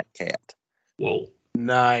 and Black Cat. Whoa.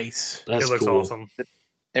 Nice. That's it looks cool. awesome.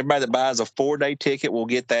 Everybody that buys a 4-day ticket will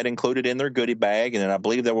get that included in their goodie bag, and then I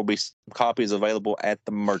believe there will be some copies available at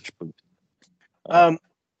the merch booth.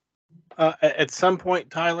 At some point,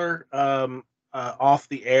 Tyler, off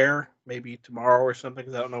the air, maybe tomorrow or something,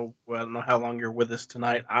 because I don't know how long you're with us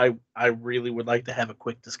tonight. I really would like to have a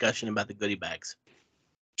quick discussion about the goodie bags.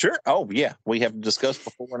 Sure. Oh, yeah. We have discussed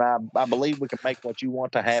before, and I believe we can make what you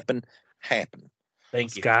want to happen.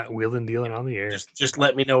 Thank you. Scott wheeling dealing on the air. Just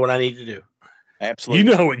let me know what I need to do. Absolutely.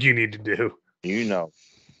 You know what you need to do. You know.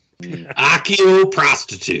 Akio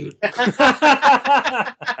prostitute.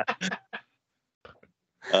 I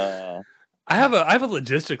have a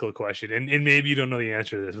logistical question, and maybe you don't know the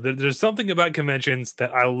answer to this. But there's something about conventions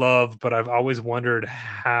that I love, but I've always wondered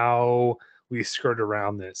how we skirt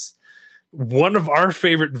around this. One of our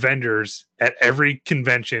favorite vendors at every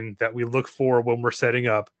convention that we look for when we're setting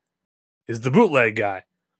up is the bootleg guy.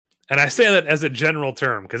 And I say that as a general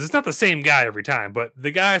term because it's not the same guy every time, but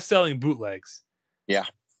the guy selling bootlegs. Yeah.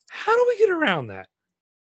 How do we get around that?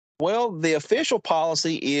 Well, the official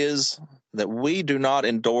policy is that we do not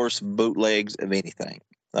endorse bootlegs of anything.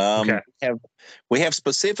 Okay. We have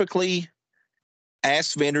specifically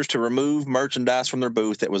asked vendors to remove merchandise from their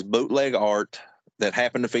booth that was bootleg art that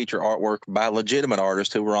happened to feature artwork by legitimate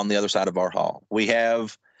artists who were on the other side of our hall. We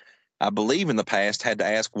have, I believe in the past, had to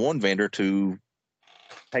ask one vendor to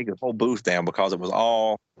take the whole booth down because it was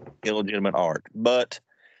all illegitimate art. But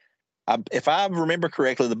if I remember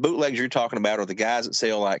correctly, the bootlegs you're talking about are the guys that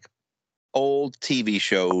sell like old TV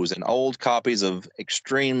shows and old copies of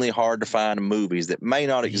extremely hard to find movies that may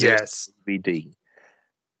not exist on DVD.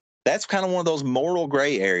 That's kind of one of those moral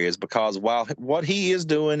gray areas because while what he is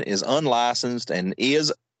doing is unlicensed and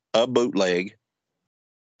is a bootleg,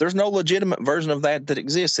 there's no legitimate version of that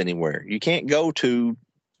exists anywhere. You can't go to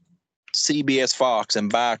CBS Fox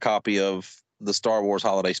and buy a copy of the Star Wars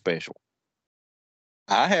Holiday Special.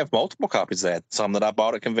 I have multiple copies of that, some that I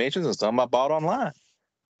bought at conventions and some I bought online.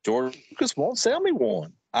 George Lucas won't sell me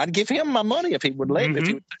one. I'd give him my money if he would let me. If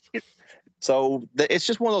he would take it. So it's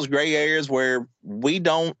just one of those gray areas where we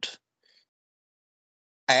don't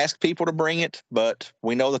ask people to bring it, but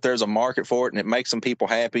we know that there's a market for it and it makes some people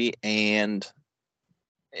happy. And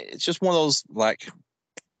it's just one of those, like,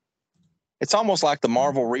 it's almost like the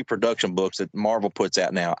Marvel reproduction books that Marvel puts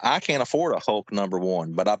out now. I can't afford a Hulk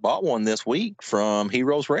 #1, but I bought one this week from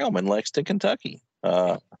Heroes Realm in Lexington, Kentucky.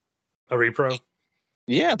 A repro?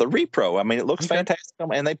 Yeah, the repro. I mean, it looks fantastic,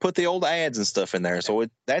 and they put the old ads and stuff in there. So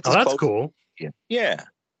that's cool. Yeah,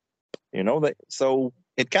 you know that. So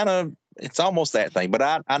it's almost that thing.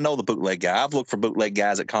 But I know the bootleg guy. I've looked for bootleg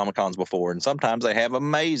guys at Comic Cons before, and sometimes they have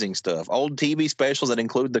amazing stuff. Old TV specials that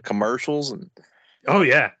include the commercials, and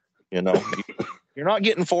you know, you're not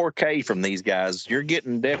getting 4K from these guys. You're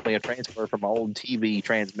getting definitely a transfer from old TV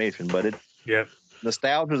transmission, but it's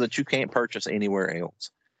nostalgia that you can't purchase anywhere else.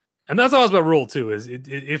 And that's always my rule too. Is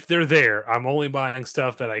if they're there, I'm only buying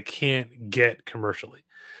stuff that I can't get commercially.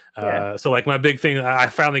 So like my big thing, I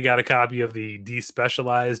finally got a copy of the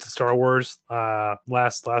despecialized Star Wars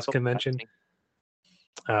last convention.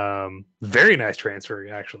 Very nice transfer,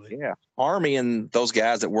 actually. Yeah, Army and those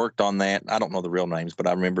guys that worked on that. I don't know the real names, but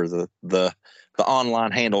I remember the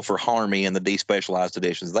online handle for Harmy and the despecialized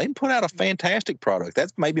editions. They put out a fantastic product.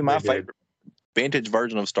 That's maybe my favorite vintage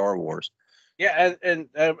version of Star Wars. Yeah, and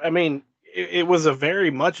I mean, it was a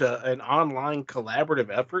very much an online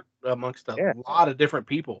collaborative effort amongst a lot of different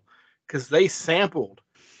people because they sampled,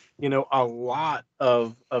 you know, a lot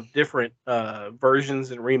of different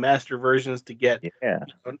versions and remaster versions to get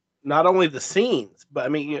not only the scenes, but I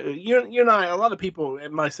mean, you and I, a lot of people,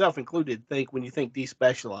 and myself included, think when you think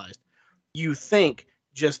despecialized, you think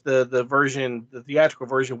just the version, the theatrical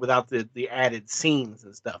version without the added scenes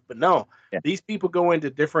and stuff. But no, these people go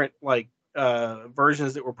into different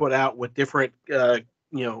versions that were put out with different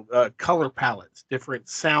color palettes, different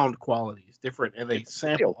sound qualities, and they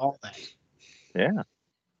sample all that. Yeah.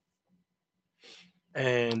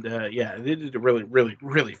 And they did a really, really,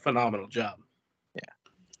 really phenomenal job. Yeah.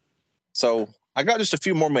 So I got just a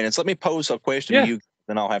few more minutes. Let me pose a question to you,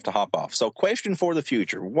 then I'll have to hop off. So, question for the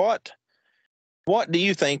future: What do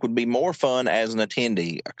you think would be more fun as an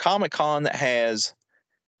attendee? A Comic-Con that has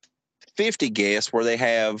 50 guests, where they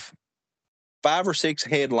have 5 or 6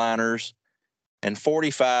 headliners and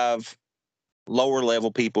 45 lower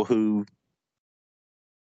level people who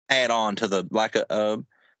add on to the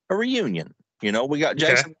a reunion. You know, we got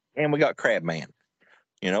Jason and we got Crabman.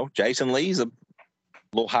 You know, Jason Lee's a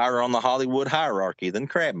little higher on the Hollywood hierarchy than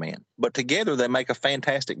Crabman, but together they make a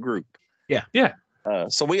fantastic group. Yeah.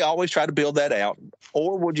 So we always try to build that out.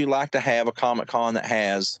 Or would you like to have a Comic-Con that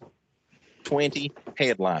has 20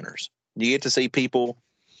 headliners? You get to see people,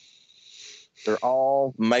 they're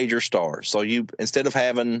all major stars. So you, instead of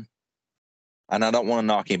having, and I don't want to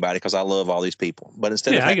knock anybody because I love all these people, but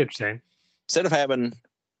instead of I get what you're saying. Instead of having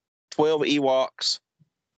 12 Ewoks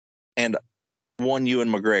and one Ewan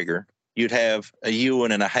McGregor, you'd have a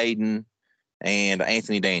Ewan and a Hayden and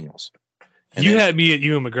Anthony Daniels. And you had me at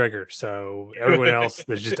Ewan McGregor, so everyone else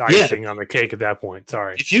was just icing on the cake at that point.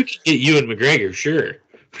 Sorry. If you could get Ewan McGregor, sure.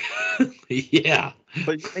 Yeah.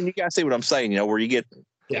 But and you guys see what I'm saying, you know, where you get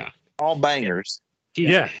all bangers.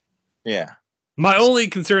 Yeah. My only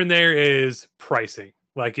concern there is pricing.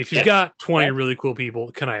 Like, if you've got 20 really cool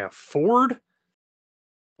people, can I afford?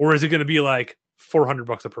 Or is it going to be like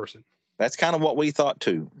 $400 a person? That's kind of what we thought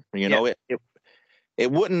too. You know,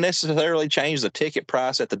 it wouldn't necessarily change the ticket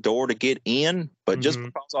price at the door to get in, but just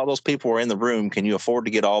because all those people are in the room, can you afford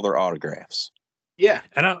to get all their autographs? Yeah.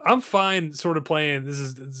 And I'm fine sort of playing, this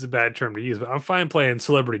is a bad term to use, but I'm fine playing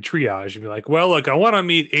celebrity triage and be like, well, look, I want to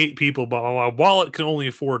meet 8 people, but my wallet can only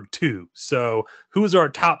afford 2. So who's our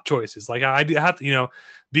top choices? Like, I have to, you know,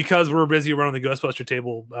 because we're busy running the Ghostbuster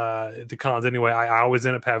table at the cons anyway, I always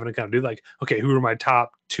end up having to kind of do like, okay, who are my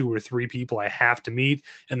top 2 or 3 people I have to meet,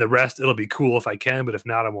 and the rest it'll be cool if I can, but if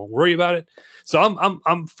not, I won't worry about it. So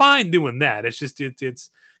I'm fine doing that. It's just it's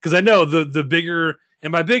because I know the bigger,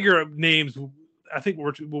 and by bigger names, I think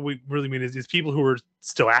what we really mean is people who are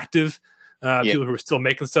still active, people who are still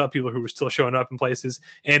making stuff, people who are still showing up in places,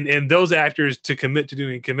 and those actors to commit to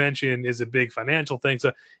doing a convention is a big financial thing.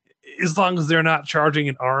 So as long as they're not charging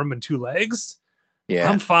an arm and 2 legs,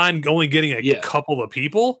 I'm fine only getting a couple of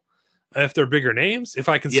people if they're bigger names, if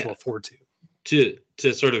I can still afford to.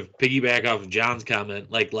 To sort of piggyback off of John's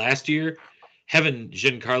comment, like last year, having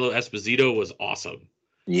Giancarlo Esposito was awesome.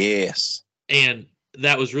 Yes. And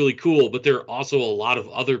that was really cool, but there are also a lot of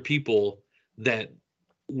other people that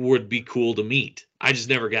would be cool to meet. I just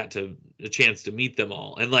never got a chance to meet them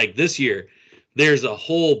all. And like this year, there's a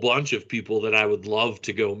whole bunch of people that I would love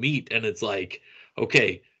to go meet. And it's like,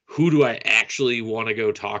 okay, who do I actually want to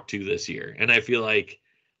go talk to this year? And I feel like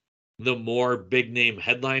the more big name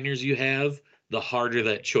headliners you have, the harder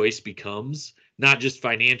that choice becomes, not just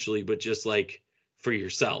financially, but just like for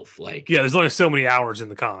yourself. Like, there's only so many hours in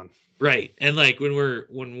the con. Right. And like when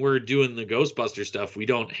we're doing the Ghostbuster stuff, we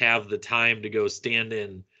don't have the time to go stand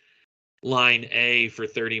in line A for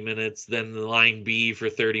 30 minutes, then the line B for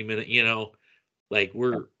 30 minutes, you know, like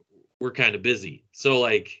we're kind of busy. So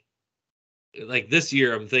like this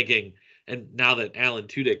year I'm thinking, and now that Alan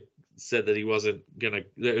Tudyk said that he wasn't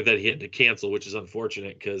that he had to cancel, which is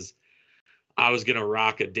unfortunate because I was going to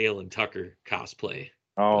rock a Dale and Tucker cosplay.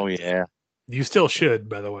 Oh yeah. You still should,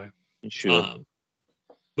 by the way. You should.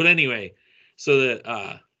 But anyway, so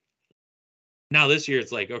that now this year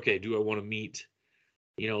it's like, okay, do I want to meet,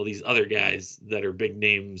 you know, these other guys that are big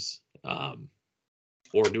names,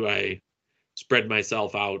 or do I spread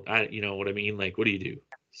myself out? You know what I mean? Like, what do you do?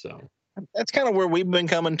 So that's kind of where we've been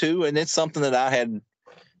coming to, and it's something that I had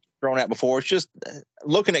thrown out before. It's just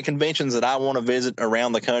looking at conventions that I want to visit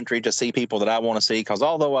around the country to see people that I want to see. Because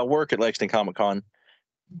although I work at Lexington Comic-Con,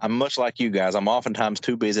 I'm much like you guys. I'm oftentimes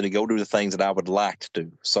too busy to go do the things that I would like to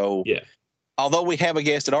do. So, although we have a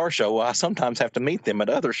guest at our show, I sometimes have to meet them at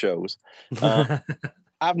other shows.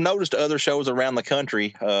 I've noticed other shows around the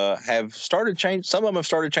country have started change. Some of them have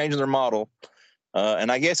started changing their model, and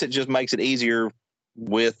I guess it just makes it easier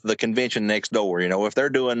with the convention next door. You know, if they're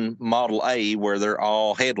doing Model A where they're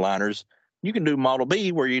all headliners, you can do Model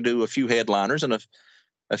B where you do a few headliners and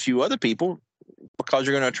a few other people, because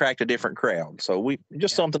you're going to attract a different crowd. So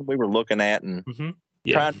something we were looking at and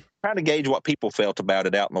trying to gauge what people felt about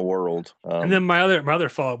it out in the world. And then my other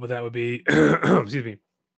follow up with that would be, excuse me,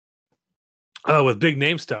 with big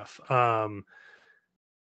name stuff.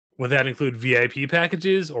 Would that include VIP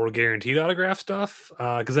packages or guaranteed autograph stuff?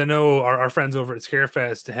 Because I know our friends over at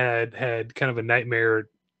Scarefest had kind of a nightmare,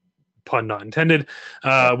 pun not intended,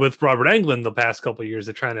 with Robert Englund the past couple of years.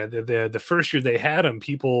 They're trying to the first year they had him,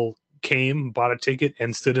 people came, bought a ticket,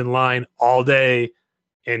 and stood in line all day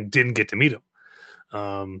and didn't get to meet him.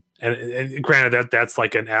 And granted that's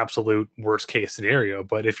like an absolute worst case scenario,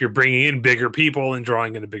 but if you're bringing in bigger people and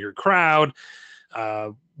drawing in a bigger crowd,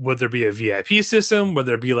 would there be a VIP system? Would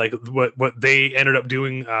there be like what they ended up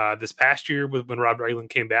doing this past year when Robert Englund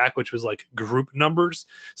came back, which was like group numbers?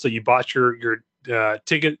 So you bought your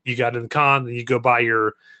ticket, you got in the con, then you go buy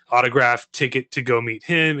your autograph ticket to go meet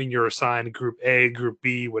him, and you're assigned Group A, Group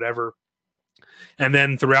B, whatever. And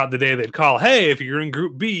then throughout the day, they'd call, hey, if you're in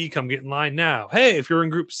Group B, come get in line now. Hey, if you're in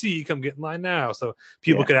Group C, come get in line now. So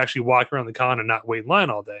people could actually walk around the con and not wait in line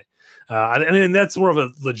all day. And then that's more of a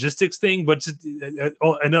logistics thing, but just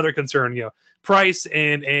another concern, price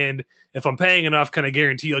and if I'm paying enough, can I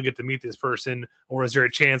guarantee I'll get to meet this person? Or is there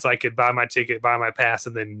a chance I could buy my ticket, buy my pass,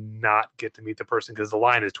 and then not get to meet the person because the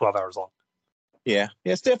line is 12 hours long? Yeah,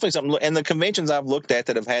 it's definitely something. And the conventions I've looked at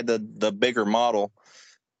that have had the bigger model,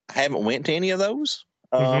 I haven't went to any of those.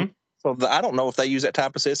 So I don't know if they use that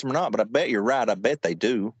type of system or not, but I bet you're right. I bet they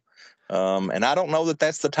do. And I don't know that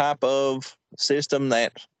that's the type of system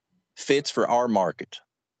that fits for our market.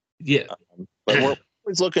 Yeah. But we're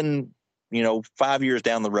always looking, 5 years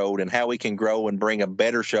down the road and how we can grow and bring a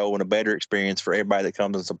better show and a better experience for everybody that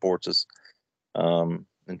comes and supports us. And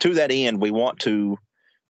to that end, we want to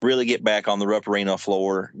really get back on the Rupp Arena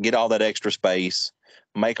floor, get all that extra space,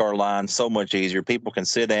 make our line so much easier. People can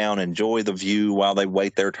sit down, enjoy the view while they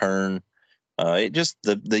wait their turn. It just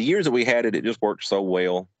the years that we had it just worked so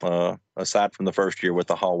well. Aside from the first year with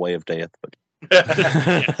the hallway of death, but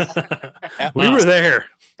we were there.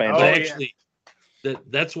 Actually,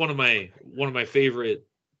 that's one of my favorite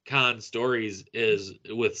con stories is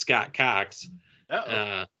with Scott Cox.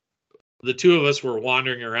 The two of us were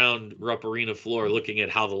wandering around Rupp Arena floor looking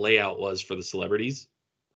at how the layout was for the celebrities,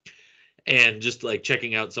 and just like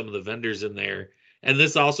checking out some of the vendors in there. And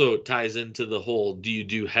this also ties into the whole, do you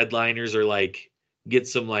do headliners or like get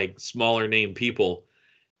some like smaller name people?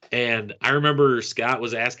 And I remember Scott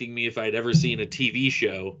was asking me if I'd ever seen a TV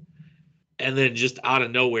show, and then just out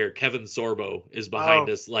of nowhere, Kevin Sorbo is behind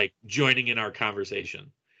us, like joining in our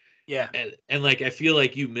conversation. Yeah. And like, I feel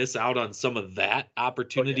like you miss out on some of that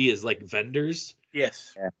opportunity as like vendors.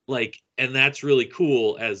 Yes. Like, and that's really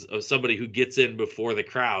cool as somebody who gets in before the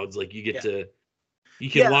crowds. Like you get to, you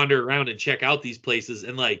can wander around and check out these places.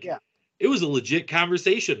 And like, it was a legit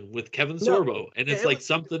conversation with Kevin Sorbo. And it's like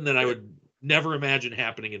something that I would never imagine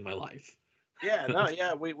happening in my life.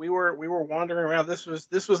 We were wandering around. This was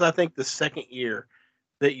I think the second year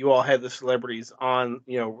that you all had the celebrities on,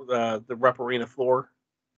 the Rupp Arena floor.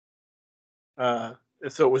 So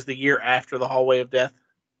it was the year after the Hallway of Death.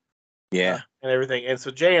 Yeah. And everything. And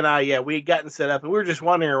so Jay and I, we had gotten set up and we were just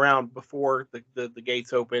wandering around before the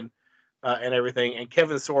gates opened and everything. And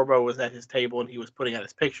Kevin Sorbo was at his table and he was putting out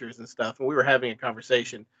his pictures and stuff. And we were having a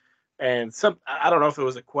conversation. And I don't know if it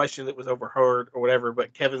was a question that was overheard or whatever,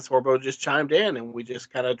 but Kevin Sorbo just chimed in and we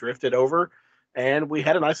just kind of drifted over and we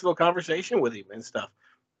had a nice little conversation with him and stuff.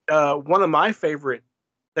 One of my favorite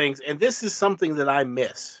things, and this is something that I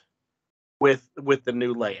miss with the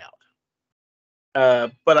new layout.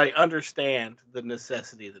 But I understand the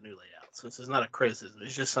necessity of the new layout. So this is not a criticism.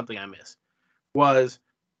 It's just something I miss. There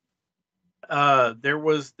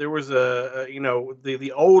was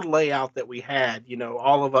the old layout that we had.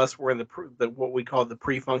 All of us were in the what we call the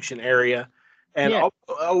pre-function area, and a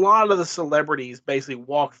lot of the celebrities basically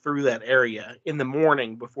walked through that area in the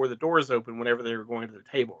morning before the doors open, whenever they were going to the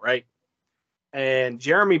table, right? And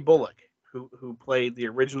Jeremy Bulloch, who played the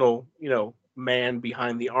original, man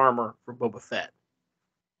behind the armor for Boba Fett,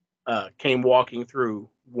 came walking through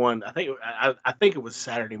one. I think it was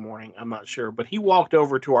Saturday morning. I'm not sure, but he walked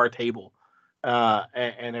over to our table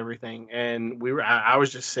and everything, and I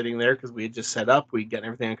was just sitting there because we had just set up. We got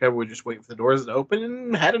everything uncovered. We were just waiting for the doors to open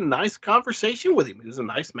and had a nice conversation with him. He was a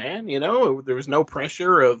nice man, There was no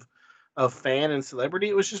pressure of fan and celebrity.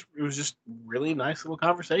 It was just really nice little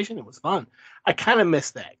conversation. It was fun. I kind of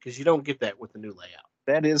miss that because you don't get that with the new layout.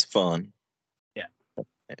 That is fun.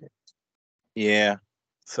 Yeah.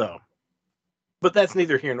 So, but that's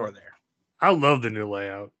neither here nor there. I love the new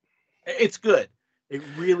layout. It's good. It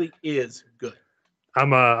really is good. A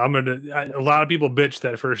lot of people bitched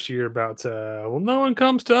that first year about, well, no one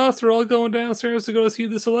comes to us. They're all going downstairs to go see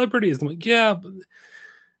the celebrities. I'm like, yeah, but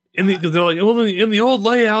they're like, well, in the old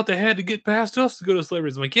layout, they had to get past us to go to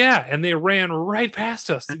celebrities. I'm like, yeah, and they ran right past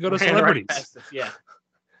us to go to celebrities. Right past us, yeah.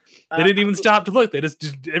 They didn't even stop to look. They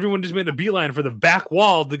everyone just made a beeline for the back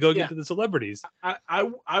wall to go get to the celebrities.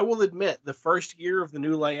 I will admit, the first year of the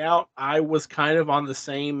new layout, I was kind of on the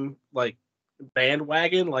same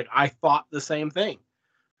bandwagon. Like I thought the same thing.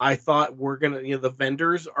 I thought we're gonna, the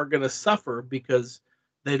vendors are gonna suffer because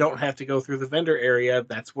they don't have to go through the vendor area.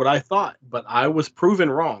 That's what I thought, but I was proven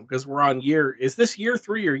wrong because we're on is this year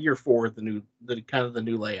 3 or year 4? The new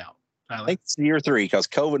layout. Tyler? I think it's year 3 because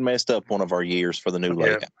COVID messed up one of our years for the new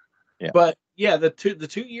layout. Yeah. But yeah, the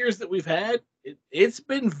 2 years that we've had, it's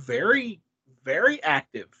been very, very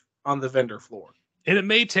active on the vendor floor. And it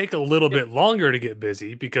may take a little bit longer to get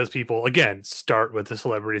busy because people, again, start with the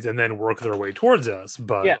celebrities and then work their way towards us.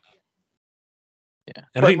 But yeah.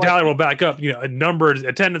 And I think Tyler will back up.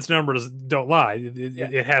 Attendance numbers don't lie.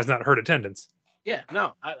 It has not hurt attendance. Yeah,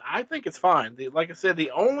 no, I think it's fine. Like I said,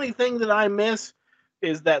 the only thing that I miss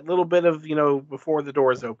is that little bit of before the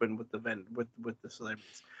doors open with the with the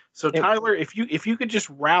celebrities. So Tyler, if you could just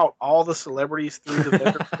route all the celebrities through the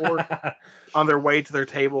vendor floor on their way to their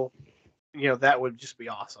table, that would just be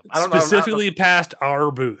awesome. I don't specifically past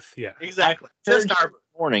our booth. Yeah, exactly. Just our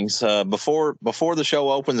mornings before the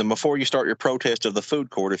show opens and before you start your protest of the food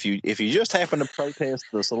court. If you just happen to protest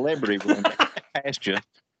the celebrity room past you,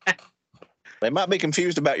 they might be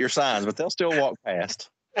confused about your signs, but they'll still walk past.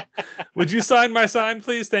 Would you sign my sign,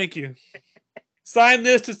 please? Thank you. Sign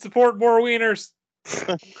this to support more wieners.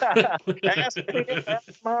 That's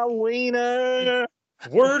my wiener.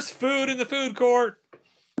 Worst food in the food court.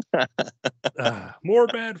 More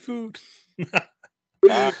bad food.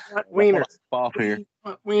 Wieners.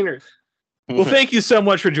 Wieners. Well, thank you so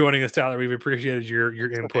much for joining us, Tyler. We've appreciated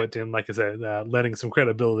your input and, like I said, lending some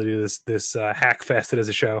credibility to this hack fest that is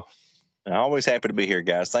a show. I'm always happy to be here,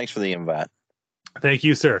 guys. Thanks for the invite. Thank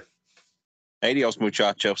you, sir. Adios,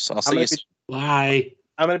 muchachos. I'll see you. Bye.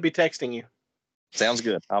 I'm going to be texting you. Sounds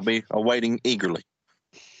good. I'll be awaiting eagerly.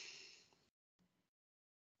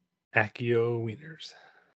 Accio Wieners.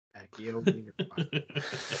 Accio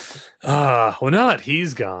Wieners. Well, now that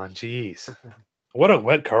he's gone, jeez. What a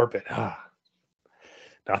wet carpet. Now,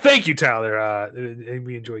 thank you, Tyler.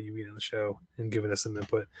 We enjoy you being on the show and giving us some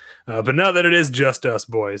input. But now that it is just us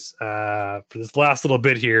boys, for this last little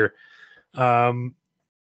bit here, I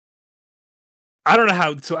don't know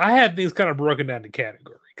how. So I had things kind of broken down to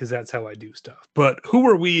category because that's how I do stuff. But who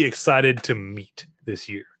are we excited to meet this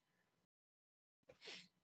year?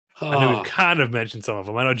 I know we've kind of mentioned some of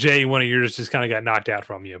them. I know, Jay, one of yours just kind of got knocked out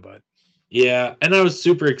from you, but. Yeah, and I was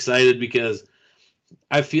super excited because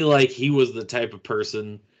I feel like he was the type of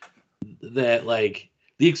person that, like,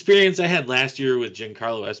 the experience I had last year with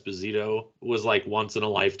Giancarlo Esposito was like once in a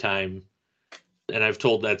lifetime. And I've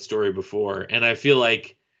told that story before. And I feel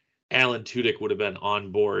like Alan Tudyk would have been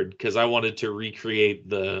on board because I wanted to recreate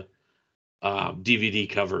the DVD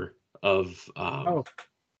cover of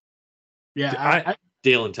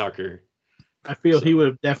Dale and Tucker. I feel he would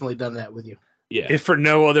have definitely done that with you. Yeah. If for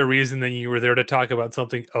no other reason than you were there to talk about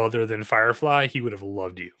something other than Firefly, he would have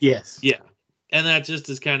loved you. Yes. Yeah. And that just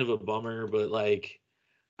is kind of a bummer, but like,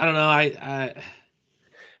 I don't know.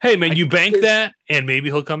 Hey man, you bank that and maybe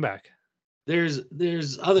he'll come back.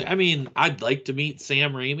 There's other, I mean, I'd like to meet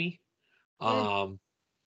Sam Raimi.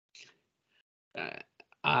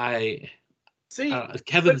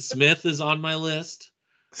 Kevin Smith is on my list.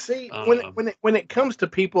 See, when it comes to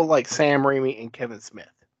people like Sam Raimi and Kevin Smith,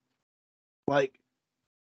 like,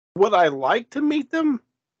 would I like to meet them?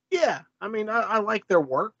 Yeah. I mean, I like their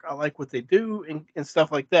work. I like what they do and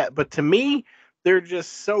stuff like that. But to me, they're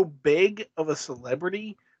just so big of a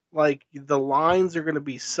celebrity. Like, the lines are going to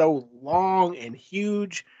be so long and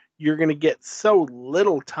huge. You're going to get so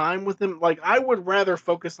little time with them. Like, I would rather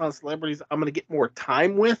focus on celebrities I'm going to get more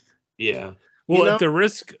time with. Yeah. Well, at the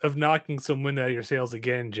risk of knocking some wind out of your sails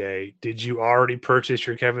again, Jay, did you already purchase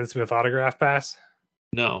your Kevin Smith autograph pass?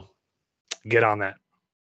 No. Get on that.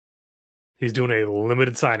 He's doing a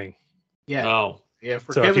limited signing. Yeah. Oh. Yeah.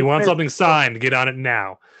 So if you want something signed, get on it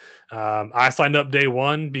now. I signed up day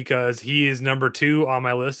one because he is number 2 on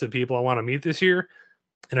my list of people I want to meet this year.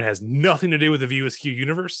 And it has nothing to do with the View Askew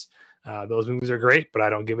universe. Those movies are great, but I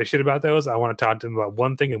don't give a shit about those. I want to talk to him about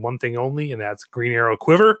one thing and one thing only, and that's Green Arrow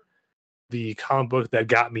Quiver, the comic book that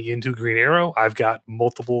got me into Green Arrow. I've got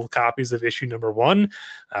multiple copies of issue number 1.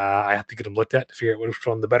 I have to get them looked at to figure out which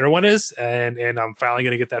one the better one is, and I'm finally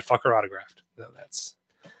going to get that fucker autographed. So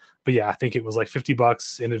but yeah, I think it was like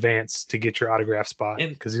 $50 in advance to get your autograph spot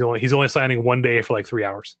because he's only signing one day for like 3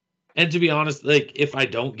 hours. And to be honest, like, if I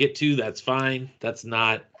don't get to, that's fine. That's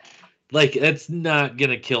not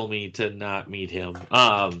gonna kill me to not meet him.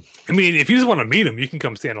 I mean, if you just want to meet him, you can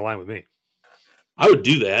come stand in line with me. I would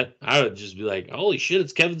do that. I would just be like, holy shit,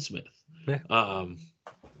 it's Kevin Smith. Yeah. And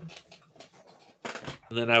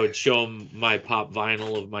then I would show him my pop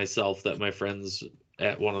vinyl of myself that my friends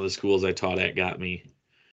at one of the schools I taught at got me.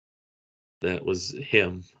 That was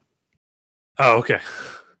him. Oh, okay.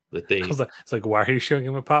 that they. It's like, why are you showing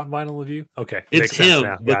him a pop vinyl of you? Okay, It's makes sense him,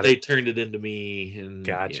 now. but Got they it. turned it into me. And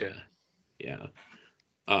Gotcha. Yeah.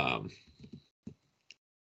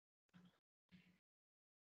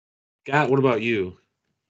 Scott, what about you?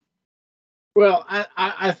 Well,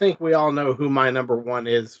 I think we all know who my number one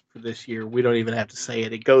is for this year. We don't even have to say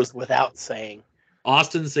it. It goes without saying.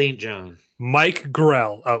 Austin St. John. Mike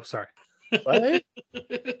Grell. Oh, sorry. What?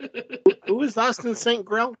 Who is Austin St.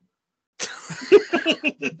 Grell?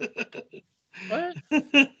 What?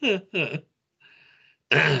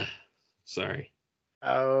 Sorry.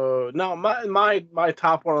 Oh no, my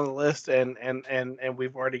top one on the list, and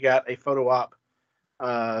we've already got a photo op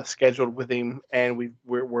scheduled with him, and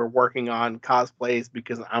we're working on cosplays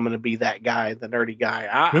because I'm going to be that guy, the nerdy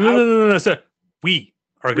guy. No, sir. We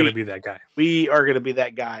are going to be that guy. We are going to be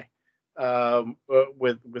that guy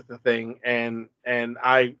with the thing, and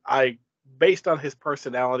I based on his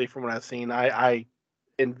personality from what I've seen, I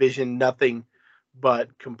envision nothing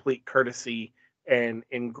but complete courtesy and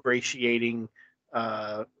ingratiating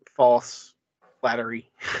false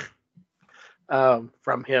flattery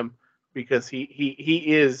from him, because he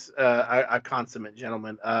is a consummate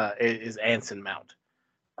gentleman. Is Anson Mount,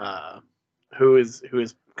 who is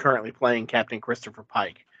currently playing Captain Christopher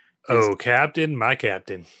Pike. Oh, Captain, my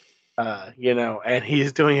Captain. And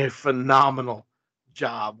he's doing a phenomenal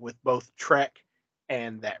job with both Trek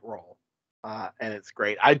and that role, and it's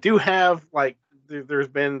great. I do have there's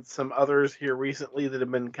been some others here recently that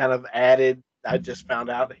have been kind of added. I just found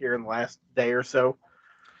out here in the last day or so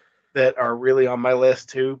that are really on my list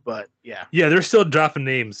too. But yeah, they're still dropping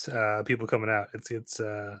names. People coming out. It's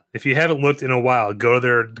if you haven't looked in a while, go to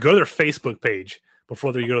their Facebook page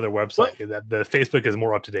before you go to their website. That the Facebook is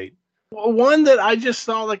more up to date. Well, one that I just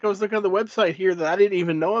saw, I was looking at the website here that I didn't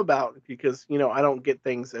even know about, because I don't get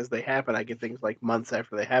things as they happen. I get things like months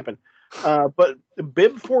after they happen. But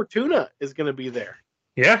Bib Fortuna is going to be there.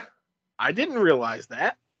 Yeah, I didn't realize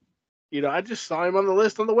that. I just saw him on the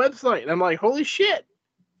list on the website, and I'm like, holy shit!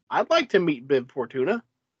 I'd like to meet Bib Fortuna.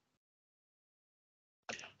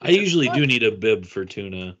 I usually do need a bib for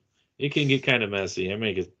tuna. It can get kind of messy. I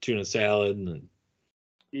make a tuna salad. And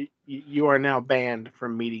you are now banned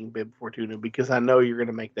from meeting Bib Fortuna, because I know you're going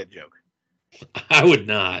to make that joke. I would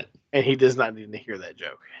not. And he does not need to hear that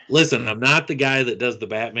joke. Listen, I'm not the guy that does the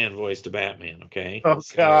Batman voice to Batman, okay? Oh,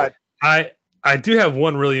 God. I do have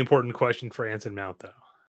one really important question for Anson Mount, though.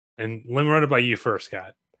 And let me run it by you first,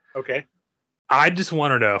 Scott. Okay. I just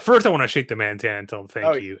want to know. First, I want to shake the man's hand and tell him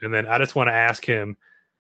thank you. And then I just want to ask him,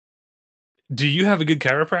 do you have a good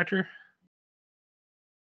chiropractor?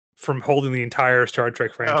 From holding the entire Star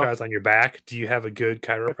Trek franchise on your back, do you have a good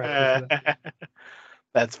chiropractor? For that?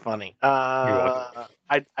 That's funny. I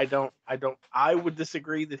don't. I would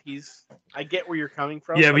disagree that he's. I get where you're coming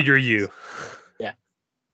from. Yeah, but you're you. Yeah.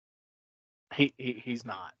 He's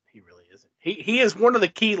not. He really isn't. He is one of the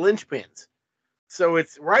key linchpins. So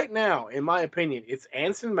it's right now, in my opinion, it's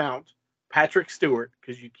Anson Mount, Patrick Stewart,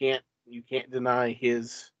 because you can't deny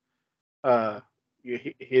his I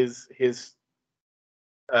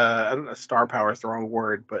don't know, star power is the wrong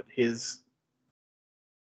word, but his,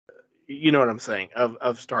 you know what I'm saying,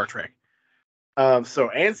 of Star Trek. So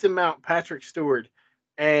Anson Mount, Patrick Stewart,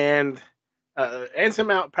 and Anson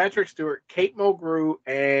Mount, Patrick Stewart, Kate Mulgrew,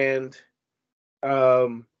 and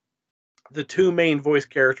the two main voice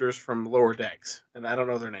characters from Lower Decks, and I don't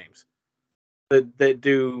know their names. That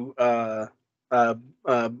do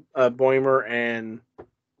Boimer and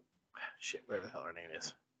shit, whatever the hell her name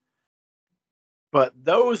is. But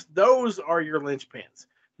those are your linchpins.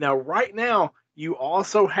 Now, right now, you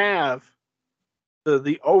also have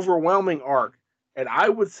the overwhelming arc, and I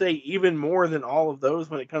would say even more than all of those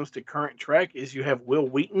when it comes to current Trek, is you have Will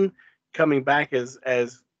Wheaton coming back as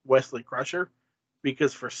Wesley Crusher,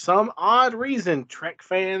 because for some odd reason, Trek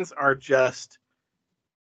fans are just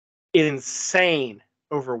insane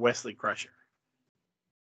over Wesley Crusher.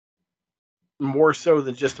 More so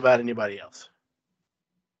than just about anybody else.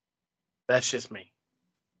 That's just me.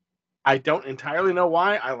 I don't entirely know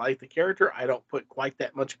why. I like the character. I don't put quite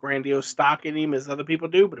that much grandiose stock in him as other people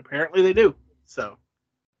do, but apparently they do. So,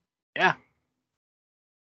 yeah.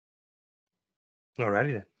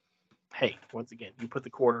 Alrighty then. Hey, once again, you put the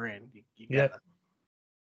quarter in. You gotta.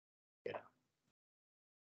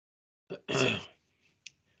 Yeah.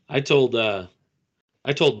 I told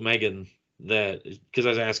Megan that, because I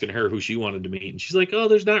was asking her who she wanted to meet, and she's like, "Oh,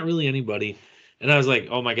 there's not really anybody." And I was like,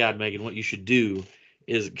 "Oh my God, Megan, what you should do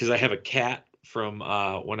is," because I have a cat from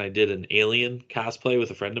when I did an Alien cosplay with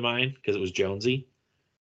a friend of mine, because it was Jonesy.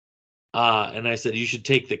 And I said, you should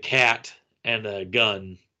take the cat and a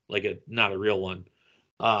gun, like not a real one.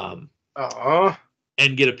 And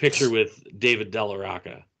and get a picture with David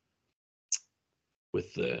Delarocca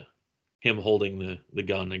with him holding the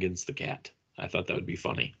gun against the cat. I thought that would be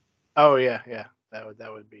funny. Oh yeah. That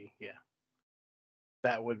would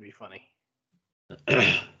be funny.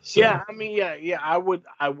 So, Yeah, I mean, I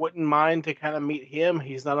wouldn't mind to kind of meet him.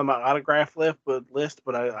 He's not on my autograph list,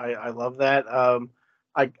 but I love that.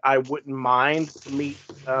 I wouldn't mind to meet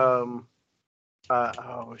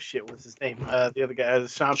oh shit, what's his name? The other guy,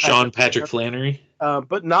 Sean Patrick Flannery.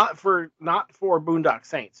 But not for Boondock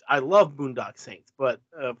Saints. I love Boondock Saints, but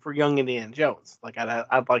for Young Indiana Jones, like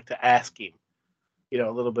I'd like to ask him, a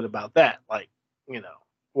little bit about that. Like,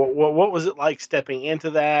 what was it like stepping into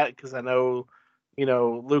that? Because I know,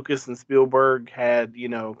 Lucas and Spielberg had,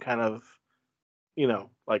 kind of,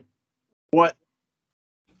 like what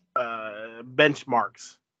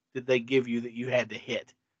benchmarks did they give you that you had to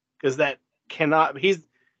hit? Because that cannot.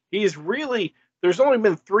 He's really. There's only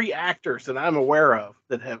been 3 actors that I'm aware of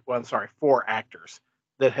that have. Well, I'm sorry, 4 actors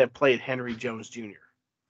that have played Henry Jones Jr.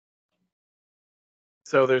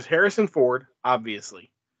 So there's Harrison Ford,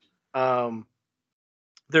 obviously.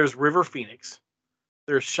 There's River Phoenix.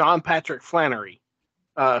 There's Sean Patrick Flannery,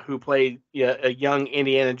 who played a young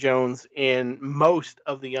Indiana Jones in most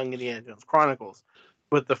of the Young Indiana Jones Chronicles.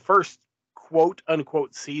 But the first quote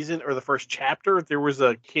unquote season, or the first chapter, there was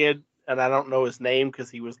a kid, and I don't know his name because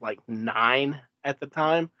he was like 9 at the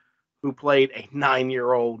time, who played a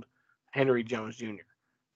 9-year-old Henry Jones Jr.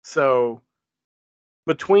 So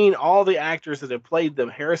between all the actors that have played them,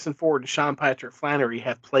 Harrison Ford and Sean Patrick Flannery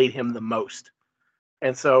have played him the most.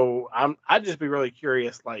 And so I'd just be really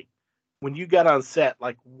curious, like, when you got on set,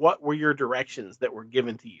 like, what were your directions that were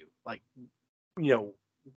given to you? Like,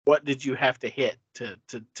 what did you have to hit to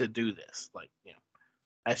do this? Like,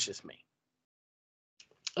 that's just me.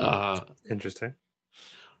 Interesting.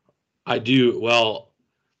 I do. Well,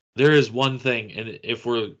 there is one thing, and if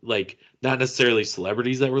we're like not necessarily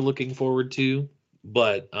celebrities that we're looking forward to,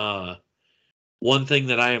 but one thing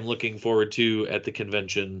that I am looking forward to at the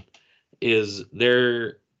convention is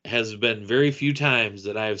there has been very few times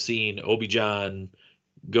that I have seen Obi-Wan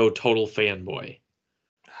go total fanboy.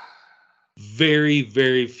 Very,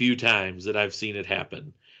 very few times that I've seen it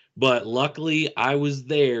happen. But luckily, I was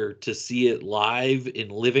there to see it live in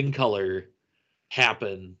living color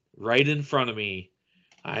happen right in front of me.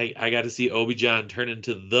 I got to see Obi-Wan turn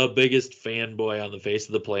into the biggest fanboy on the face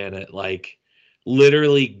of the planet, like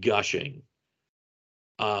literally gushing.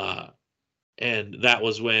 And that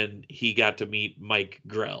was when he got to meet Mike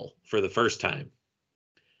Grell for the first time.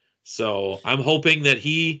 So I'm hoping that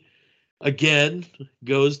he again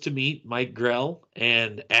goes to meet Mike Grell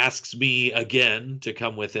and asks me again to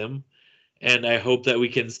come with him. And I hope that we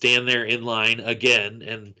can stand there in line again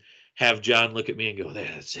and have John look at me and go,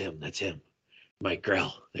 that's him. Mike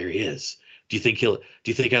Grell, there he is. Do you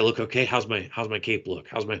think I look okay? How's my cape look?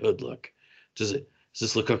 How's my hood look? Does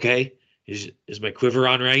this look okay? Is my quiver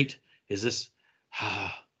on right? Is this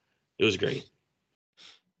it was great.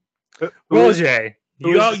 Well, Jay,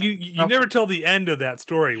 you never tell the end of that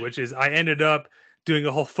story, which is I ended up doing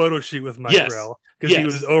a whole photo shoot with Mike Grell because he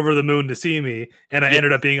was over the moon to see me, and I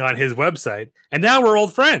ended up being on his website, and now we're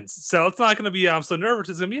old friends. So it's not going to be I'm so nervous.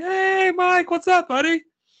 It's going to be, hey, Mike, what's up, buddy?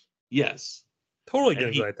 Yes, totally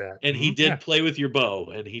things like that. And he did play with your bow,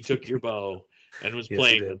 and he took your bow and was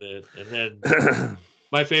playing with it. And then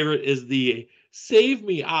my favorite is the "Save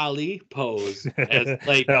me, Ollie" pose.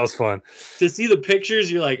 Like, that was fun to see the pictures.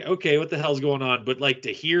 You're like, okay, what the hell's going on? But like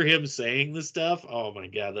to hear him saying the stuff, oh my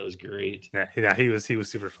god, that was great. Yeah, he was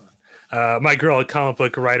super fun. Mike Grell, a comic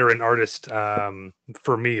book writer and artist,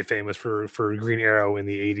 for me, famous for Green Arrow in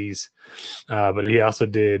the 80s, but he also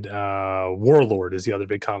did Warlord is the other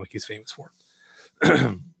big comic he's famous for.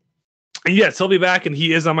 And yes, he'll be back, and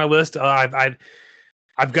he is on my list.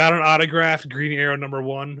 I've got an autographed Green Arrow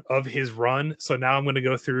 #1 of his run. So now I'm going to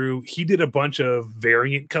go through. He did a bunch of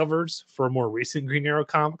variant covers for more recent Green Arrow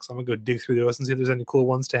comics. I'm going to go dig through those and see if there's any cool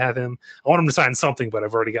ones to have him. I want him to sign something, but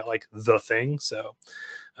I've already got like the thing. So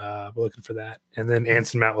we're looking for that. And then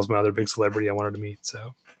Anson Mount was my other big celebrity I wanted to meet.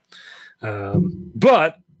 So,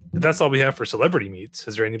 but that's all we have for celebrity meets.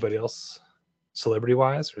 Is there anybody else celebrity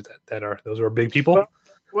wise, or those are big people?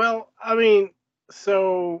 Well, I mean,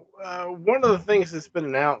 so one of the things that's been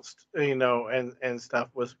announced, and stuff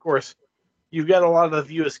was, of course, you've got a lot of the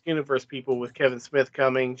View Askew universe people with Kevin Smith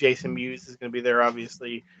coming. Jason Mewes is going to be there,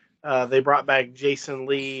 obviously. They brought back Jason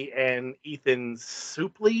Lee and Ethan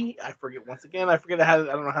Suplee. I forget I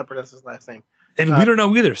don't know how to pronounce his last name. And we don't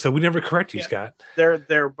know either, so we never correct you, Scott.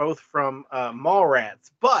 They're both from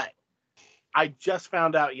Mallrats, but I just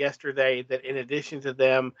found out yesterday that in addition to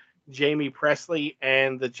them, Jamie Presley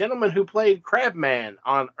and the gentleman who played Crabman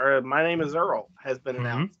on My Name is Earl has been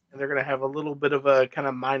announced. And they're going to have a little bit of a kind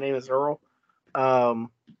of My Name is Earl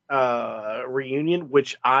reunion,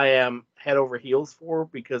 which I am head over heels for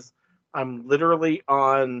because I'm literally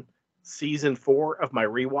on season 4 of my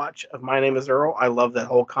rewatch of My Name is Earl. I love that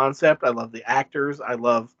whole concept. I love the actors. I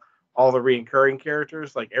love all the recurring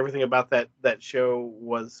characters. Like everything about that show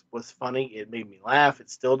was funny. It made me laugh. It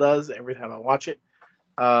still does every time I watch it,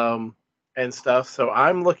 and stuff. So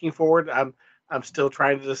I'm looking forward. I'm still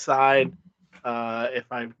trying to decide if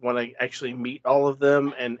I want to actually meet all of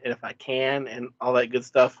them and if I can and all that good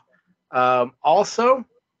stuff. Also,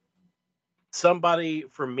 somebody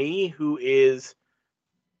for me who is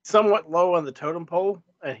somewhat low on the totem pole,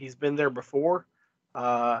 and he's been there before,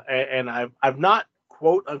 and I've not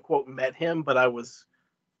quote unquote met him, but I was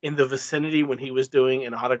in the vicinity when he was doing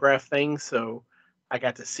an autograph thing, so I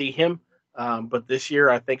got to see him. But this year,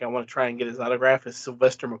 I think I want to try and get his autograph. Is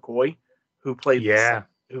Sylvester McCoy, who played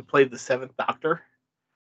the Seventh Doctor,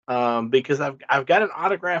 because I've got an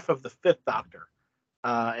autograph of the Fifth Doctor,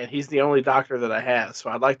 and he's the only Doctor that I have. So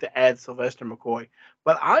I'd like to add Sylvester McCoy,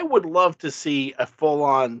 but I would love to see a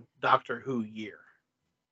full-on Doctor Who year.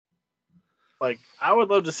 Like, I would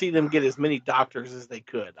love to see them get as many Doctors as they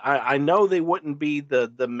could. I know they wouldn't be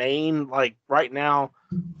the main, like, right now,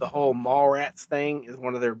 the whole Mallrats thing is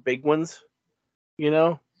one of their big ones, you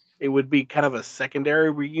know? It would be kind of a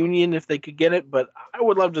secondary reunion if they could get it, but I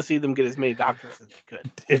would love to see them get as many Doctors as they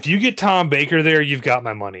could. If you get Tom Baker there, you've got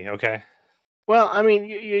my money, okay? Well, I mean,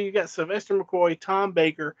 you got Sylvester McCoy, Tom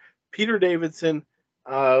Baker, Peter Davidson,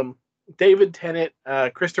 David Tennant,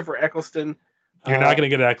 Christopher Eccleston. You're not going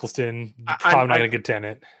to get Eccleston. I'm not going to get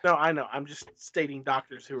Tennant. No, I know. I'm just stating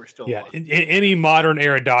Doctors who are still alive. Any modern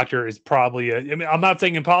era Doctor is probably I mean, I'm not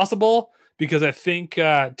saying impossible because I think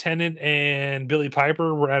Tennant and Billy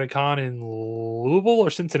Piper were at a con in Louisville or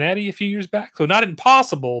Cincinnati a few years back. So not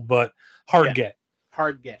impossible, but hard get.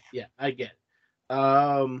 Hard get. Yeah, I get.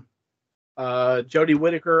 Jodie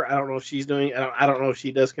Whittaker. I don't know if she's doing. I don't know if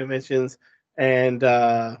she does conventions. And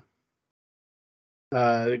of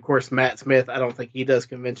course, Matt Smith. I don't think he does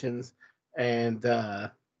conventions. And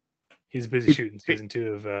he's busy shooting season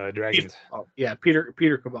 2 of Dragons. Peter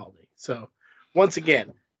Cavaldi. So once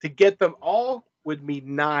again, to get them all would be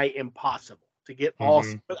nigh impossible. To get all,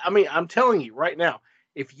 but I mean, I'm telling you right now,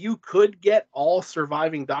 if you could get all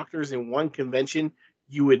surviving Doctors in one convention,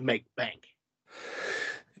 you would make bank.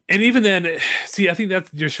 And even then, see, I think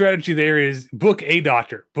that's your strategy there is book a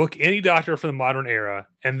Doctor, book any Doctor from the modern era,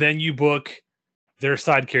 and then you book their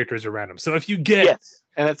side characters around them. So if you get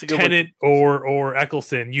and that's a good Tennant or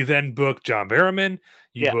Eccleston, you then book John Barrowman,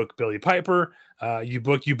 you book Billy Piper, you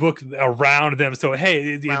book around them. So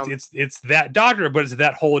hey, it's that Doctor, but it's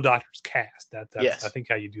that whole Doctor's cast. That's I think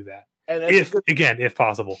how you do that. And if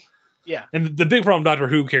possible. Yeah. And the big problem with Doctor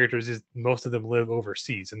Who characters is most of them live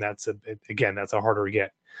overseas, and that's a harder to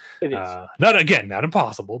get. It is. Not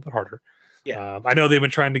impossible, but harder. Yeah. I know they've been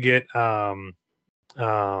trying to get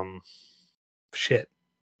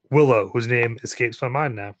Willow, whose name escapes my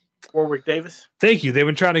mind now. Warwick Davis. Thank you.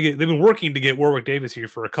 They've been working to get Warwick Davis here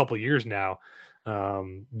for a couple of years now.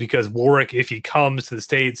 Because Warwick, if he comes to the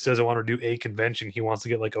States, doesn't want to do a convention. He wants to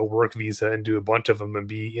get like a work visa and do a bunch of them and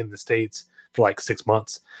be in the States for like 6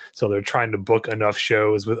 months. So they're trying to book enough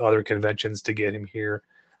shows with other conventions to get him here.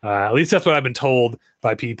 At least that's what I've been told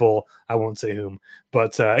by people. I won't say whom,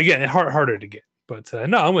 but again, harder to get. But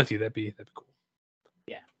no, I'm with you. That'd be cool.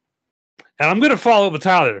 Yeah. And I'm gonna follow up with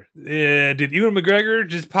Tyler. Did Ewan McGregor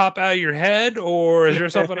just pop out of your head, or is there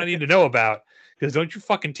something I need to know about? Because don't you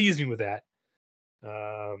fucking tease me with that.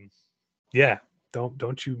 Don't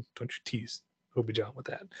you tease Obi John with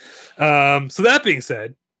that. So that being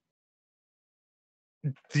said,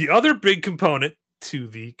 the other big component to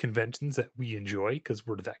the conventions that we enjoy, because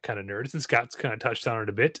we're that kind of nerds, and Scott's kind of touched on it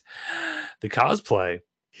a bit, the cosplay.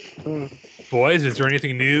 Boys, is there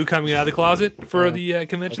anything new coming out of the closet for the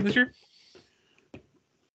convention this year?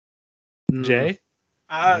 Jay?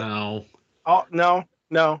 No. Oh, no.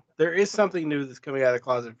 There is something new that's coming out of the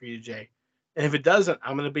closet for you, Jay. And if it doesn't,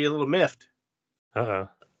 I'm going to be a little miffed. Uh-oh.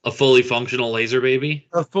 A fully functional laser baby?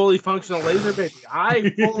 A fully functional laser baby.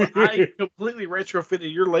 I completely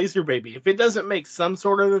retrofitted your laser baby. If it doesn't make some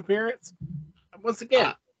sort of appearance, once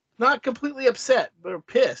again, not completely upset, but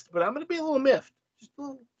pissed. But I'm going to be a little miffed. Just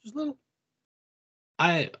a little.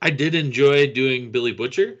 I did enjoy doing Billy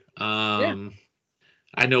Butcher. I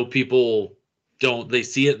know people they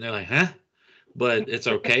see it and they're like, huh? But it's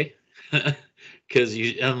okay. Because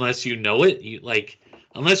unless you know it,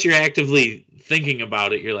 unless you're actively thinking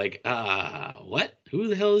about it, you're like, what? Who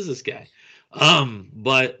the hell is this guy?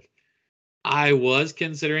 But I was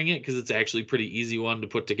considering it because it's actually a pretty easy one to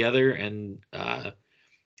put together, and I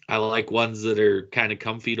like ones that are kind of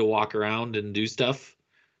comfy to walk around and do stuff.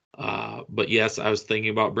 But yes, I was thinking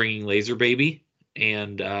about bringing Laser Baby,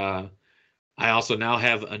 and I also now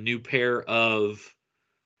have a new pair of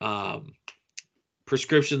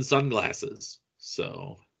prescription sunglasses.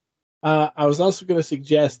 So I was also going to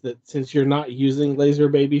suggest that since you're not using Laser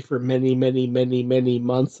Baby for many, many, many, many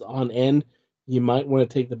months on end, you might want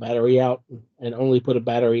to take the battery out and only put a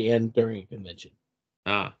battery in during a convention.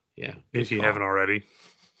 Yeah. If you haven't already.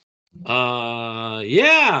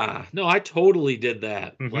 Yeah. No, I totally did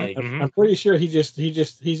that. Like, I'm pretty sure he just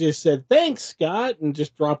said thanks, Scott, and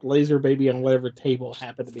just dropped Laser Baby on whatever table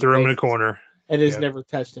happened to be. Threw him in a corner. And has never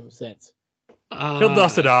touched him since. He'll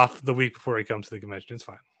dust it off the week before he comes to the convention. It's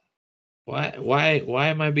fine. Why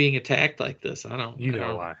am I being attacked like this? I don't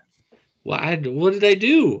know why. Why? What did I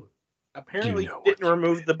do? Apparently, you didn't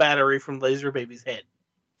remove the battery from Laser Baby's head.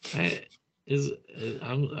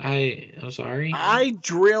 I'm sorry. I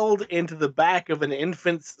drilled into the back of an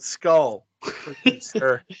infant's skull,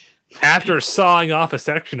 sir. After sawing off a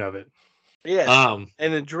section of it. Yes.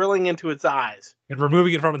 And then drilling into its eyes. And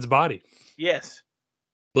removing it from its body. Yes.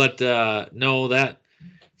 But no,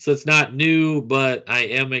 so it's not new, but I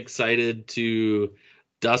am excited to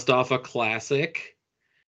dust off a classic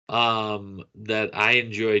that I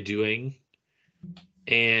enjoy doing.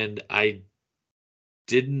 And I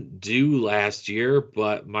didn't do last year,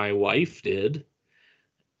 but my wife did.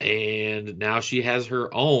 And now she has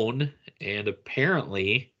her own. And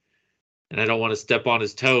apparently, and I don't want to step on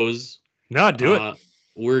his toes. No, do it.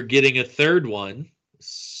 We're getting a third one.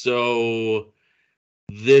 So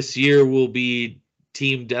this year will be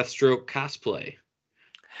Team Deathstroke cosplay.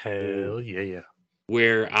 Hell yeah.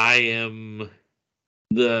 Where I am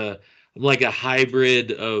I'm like a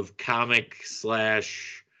hybrid of comic /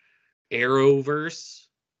 Arrowverse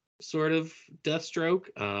sort of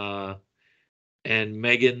Deathstroke. And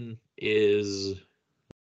Megan is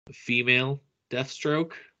female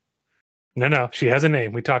Deathstroke. No, she has a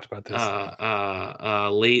name. We talked about this.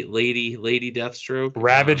 Lady Deathstroke.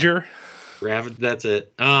 Ravager. That's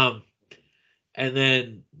it. And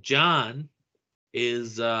then John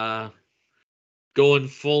is going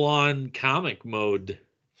full on comic mode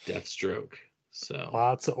Deathstroke. So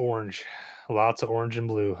lots of orange and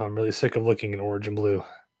blue. I'm really sick of looking at orange and blue.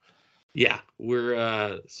 Yeah,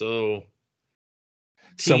 we're so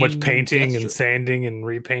much painting and sanding and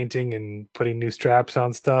repainting and putting new straps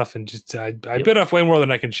on stuff, and just I bit off way more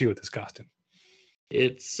than I can chew with this costume.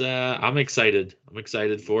 It's I'm excited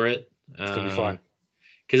for it. It's gonna be fun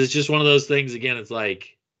because it's just one of those things. Again, it's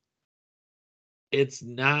like it's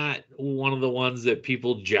not one of the ones that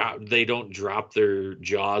people they don't drop their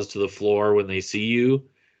jaws to the floor when they see you,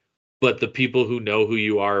 but the people who know who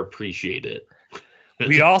you are appreciate it.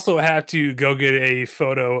 We also have to go get a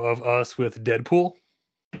photo of us with Deadpool.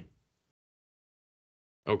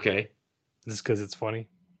 Okay. Just because it's funny.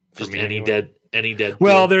 Just any Deadpool.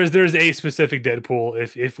 Well, there's a specific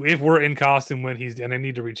Deadpool. If we're in costume when he's, and I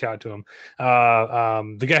need to reach out to him.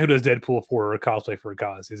 The guy who does Deadpool for cosplay for a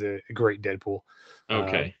cause is a great Deadpool.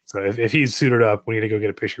 Okay. So if he's suited up, we need to go get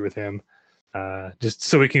a picture with him. Just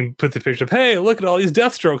so we can put the picture of, hey, look at all these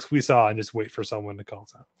Deathstrokes we saw, and just wait for someone to call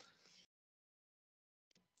us out.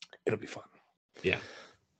 It'll be fun. Yeah.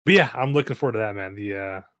 But yeah, I'm looking forward to that,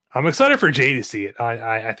 man. I'm excited for Jay to see it.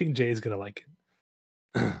 I think Jay's gonna like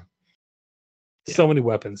it. So many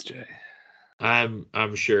weapons, Jay. I'm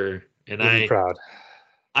sure, and I'm proud.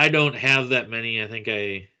 I don't have that many. I think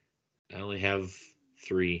I only have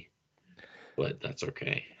 3, but that's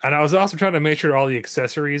okay. And I was also trying to make sure all the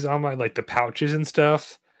accessories on my, like the pouches and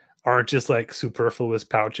stuff, aren't just like superfluous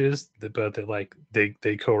pouches, but that like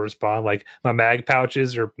they correspond. Like my mag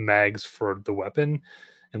pouches are mags for the weapon,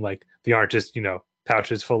 and like they aren't just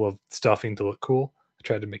pouches full of stuffing to look cool. I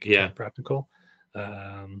tried to make it kind of practical.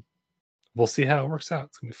 We'll see how it works out.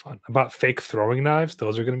 It's gonna be fun. About fake throwing knives,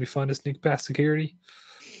 those are gonna be fun to sneak past security.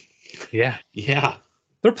 Yeah,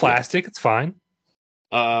 they're plastic. It's fine.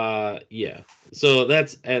 Yeah. So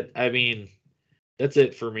that's it. I mean, that's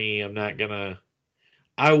it for me.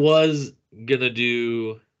 I was gonna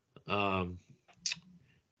do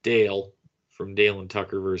Dale from Dale and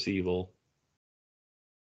Tucker vs. Evil,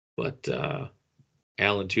 but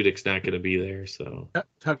Alan Tudyk's not gonna be there, so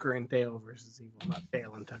Tucker and Dale versus Evil, not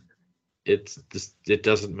Dale and Tucker. It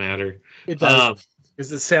doesn't matter. It does,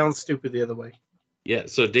 because it sounds stupid the other way. Yeah,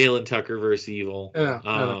 so Dale and Tucker versus Evil.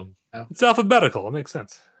 It's alphabetical. It makes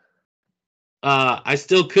sense. I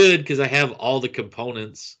still could because I have all the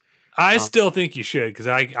components. I still think you should because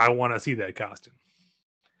I want to see that costume.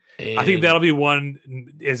 I think that'll be one.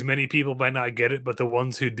 As many people might not get it, but the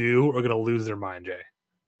ones who do are going to lose their mind, Jay.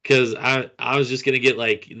 Because I was just gonna get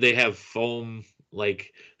like they have foam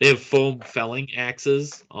felling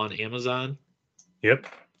axes on Amazon. Yep.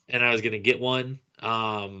 And I was gonna get one.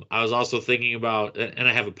 I was also thinking about, and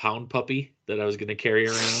I have a pound puppy that I was gonna carry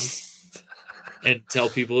around and tell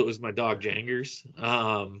people it was my dog Jangers.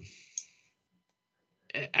 I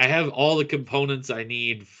have all the components I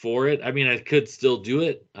need for it. I mean, I could still do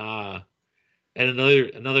it. And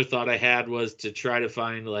another thought I had was to try to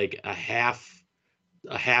find like a half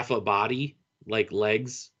a body, like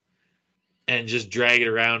legs, and just drag it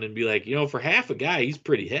around and be like, for half a guy, he's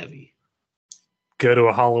pretty heavy. Go to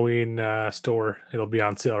a Halloween store. It'll be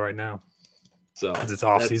on sale right now. So it's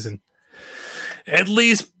off season. At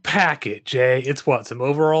least pack it, Jay. It's what, some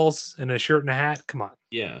overalls and a shirt and a hat? Come on.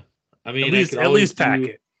 Yeah. I mean, at least pack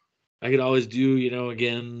it. I could always do,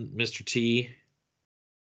 again, Mr. T.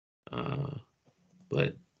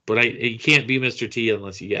 But you can't be Mr. T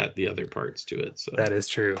unless you got the other parts to it. So that is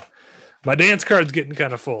true. My dance card's getting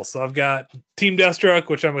kind of full. So I've got Team Deathstroke,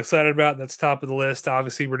 which I'm excited about. That's top of the list.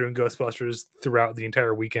 Obviously, we're doing Ghostbusters throughout the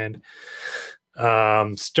entire weekend.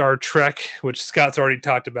 Star Trek, which Scott's already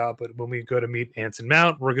talked about, but when we go to meet Anson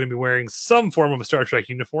Mount, we're going to be wearing some form of a Star Trek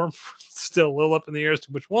uniform. Still a little up in the air as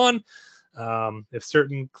to which one. If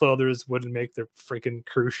certain clothers wouldn't make their freaking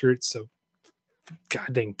crew shirts so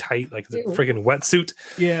goddamn tight, like the freaking wetsuit.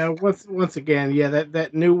 Yeah, once again,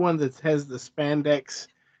 that new one that has the spandex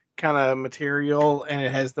kind of material and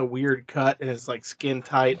it has the weird cut and it's like skin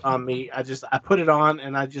tight on me. I put it on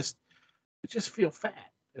and I just feel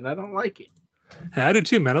fat and I don't like it. I do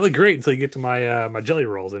too, man. I look great until you get to my my jelly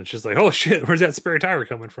rolls, and it's just like, oh shit, where's that spare tire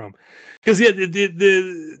coming from? Because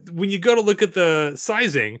the when you go to look at the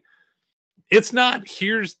sizing, it's not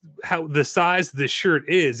here's how the size the shirt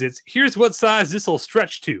is. It's here's what size this will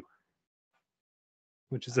stretch to,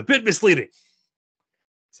 which is a bit misleading.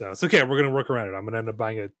 So it's okay. We're gonna work around it. I'm gonna end up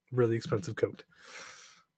buying a really expensive coat,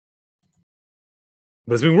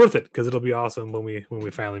 but it's been worth it because it'll be awesome when we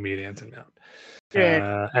finally meet Anson Mount.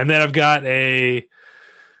 And then I've got I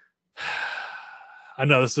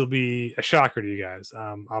know this will be a shocker to you guys.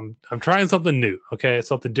 I'm trying something new. Okay,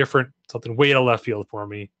 something different, something way to left field for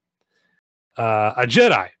me. A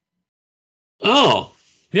Jedi. Oh,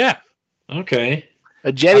 yeah. Okay.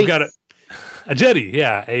 A Jedi. I've got a Jedi.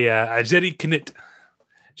 Yeah, a Jedi Knit.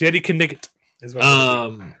 Jedi Knit is what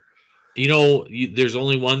there's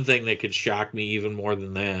only one thing that could shock me even more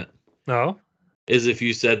than that. No. Is if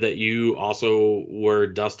you said that you also were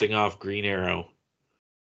dusting off Green Arrow.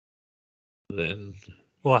 Then.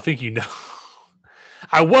 Well, I think you know.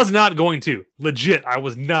 I was not going to. Legit, I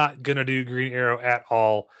was not going to do Green Arrow at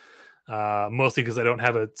all. Mostly because I don't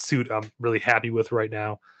have a suit I'm really happy with right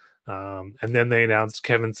now. And then they announced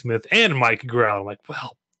Kevin Smith and Mike Grell. I'm like,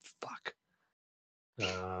 well, fuck.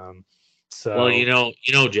 Well,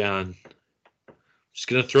 John, just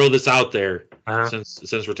going to throw this out there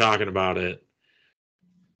since we're talking about it.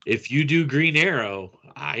 If you do Green Arrow,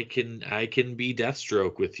 I can be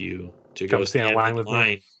Deathstroke with you to go stand in line with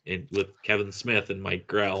Kevin Smith and Mike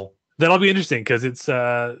Grell. That'll be interesting because it's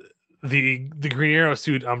the Green Arrow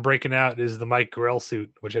suit I'm breaking out is the Mike Grell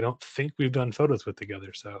suit, which I don't think we've done photos with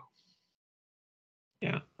together. So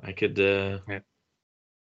yeah, I could. And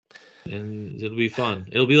it'll be fun.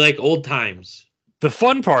 It'll be like old times. The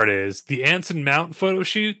fun part is the Anson Mount photo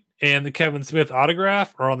shoot and the Kevin Smith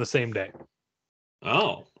autograph are on the same day.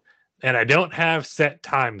 Oh. And I don't have set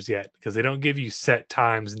times yet because they don't give you set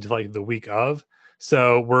times until like the week of.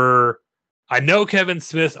 So I know Kevin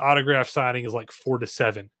Smith's autograph signing is like 4 to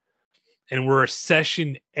 7. And we're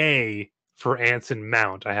session A for Anson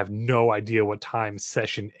Mount. I have no idea what time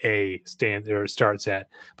session A starts at,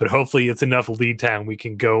 but hopefully it's enough lead time we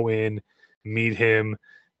can go in, meet him,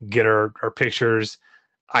 get our pictures,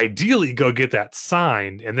 ideally go get that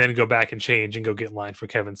signed, and then go back and change and go get in line for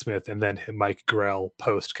Kevin Smith, and then Mike Grell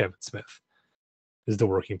post Kevin Smith is the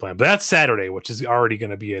working plan. But that's Saturday, which is already going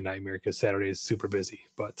to be a nightmare because Saturday is super busy.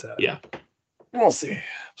 But yeah, we'll see.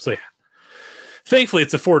 So yeah, thankfully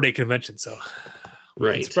it's a 4-day convention, so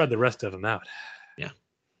we can spread the rest of them out. Yeah.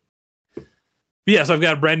 Yeah, so I've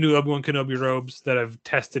got brand new Obi-Wan Kenobi robes that I've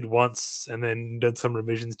tested once and then done some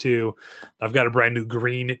revisions to. I've got a brand new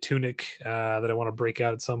green tunic that I want to break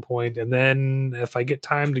out at some point. And then if I get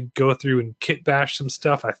time to go through and kit bash some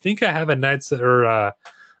stuff, I think I have a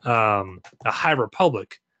a High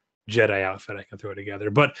Republic Jedi outfit I can throw together.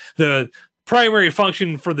 But the primary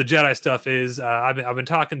function for the Jedi stuff is I've been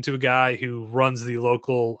talking to a guy who runs the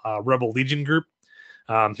local Rebel Legion group.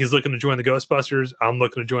 He's looking to join the Ghostbusters. I'm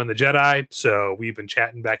looking to join the Jedi. So we've been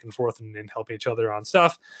chatting back and forth and helping each other on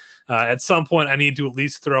stuff. At some point, I need to at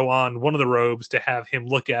least throw on one of the robes to have him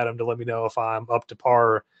look at him to let me know if I'm up to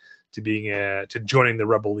par to being to joining the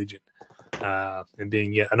Rebel Legion and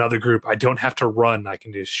being yet another group. I don't have to run. I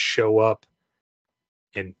can just show up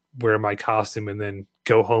and wear my costume and then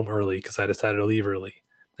go home early because I decided to leave early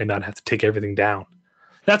and not have to take everything down.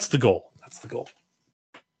 That's the goal. That's the goal.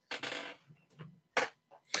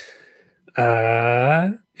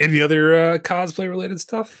 Any other cosplay related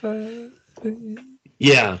stuff?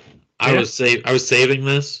 Yeah. I was saving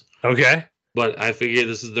this. Okay. But I figured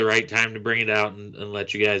this is the right time to bring it out and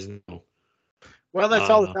let you guys know. Well, that's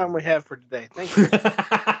all the time we have for today. Thank you.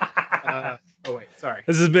 Oh wait, sorry.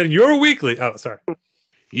 This has been your weekly. Oh, sorry.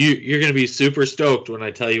 You're going to be super stoked when I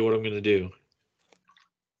tell you what I'm going to do.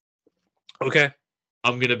 Okay.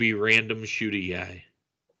 I'm going to be random shooty guy.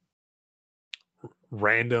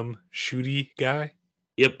 Random shooty guy?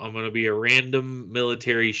 Yep, I'm going to be a random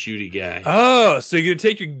military shooty guy. Oh, so you're going to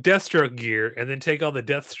take your Deathstroke gear and then take all the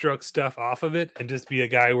Deathstroke stuff off of it and just be a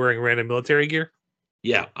guy wearing random military gear?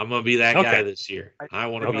 Yeah, I'm going to be that guy this year. I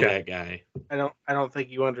want to be that guy. I don't think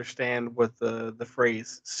you understand what the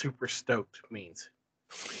phrase super stoked means.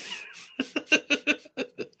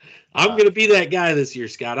 I'm going to be that guy this year,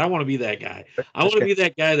 Scott. I want to be that guy. I want to be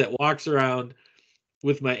that guy that walks around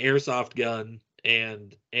with my airsoft gun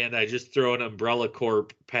and I just throw an Umbrella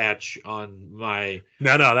Corp patch on my.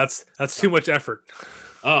 No, that's too much effort.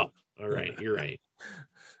 Oh, all right, you're right.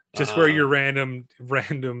 Just wear your random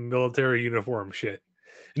military uniform shit.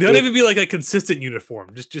 Don't even be like a consistent uniform.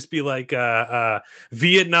 Just be like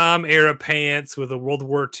Vietnam era pants with a World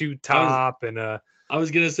War II top I was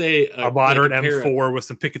gonna say a moderate M4 with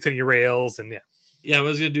some Picatinny rails and yeah. I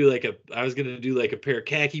was gonna do like a pair of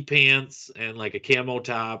khaki pants and like a camo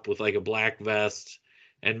top with like a black vest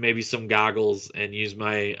and maybe some goggles and use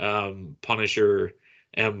my Punisher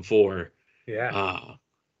M4. Yeah.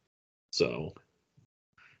 So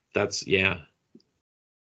that's my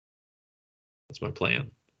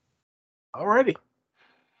plan. Alrighty.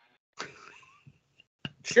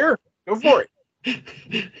 Sure, go for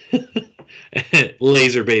it.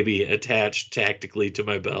 Laser baby attached tactically to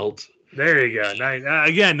my belt. There you go. Nice.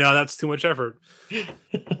 Again, no, that's too much effort.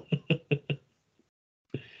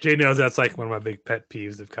 Jay knows that's like one of my big pet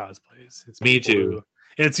peeves of cosplays. It's me too.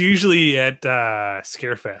 It's usually at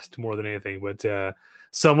Scarefest more than anything, but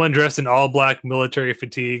someone dressed in all black military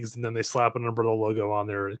fatigues and then they slap an Umbrella logo on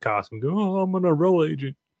their costume and go, "Oh, I'm an Umbrella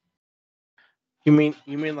agent." You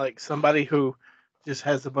mean like somebody who just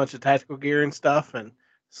has a bunch of tactical gear and stuff and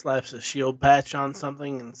slaps a shield patch on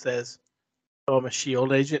something and says, "Oh, I'm a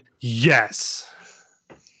shield agent"? Yes.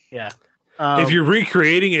 Yeah. If you're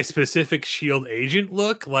recreating a specific shield agent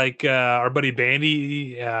look, like our buddy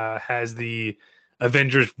Bandy has the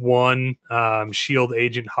Avengers 1 shield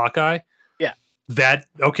agent Hawkeye. Yeah. That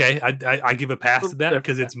okay, I give a pass to that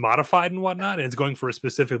because it's modified and whatnot, and it's going for a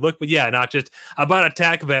specific look. But yeah, not just I bought a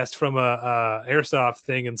tac vest from a airsoft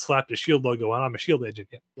thing and slapped a shield logo on. I'm a shield agent.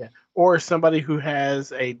 Yeah. Or somebody who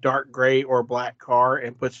has a dark gray or black car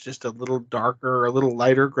and puts just a little darker, or a little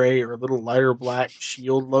lighter gray, or a little lighter black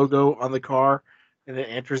shield logo on the car, and then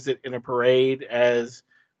enters it in a parade as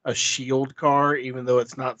a shield car, even though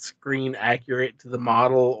it's not screen accurate to the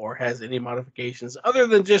model or has any modifications other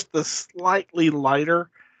than just the slightly lighter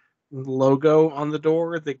logo on the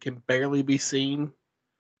door that can barely be seen.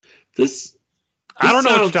 I don't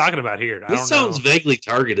know what you're talking about here. This sounds vaguely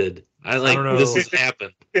targeted. I know. This has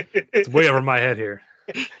happened. It's way over my head here.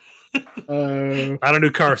 I don't do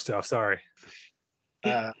car stuff. Sorry.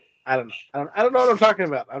 I don't know. I don't know what I'm talking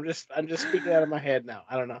about. I'm just speaking out of my head now.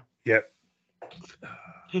 I don't know. Yep.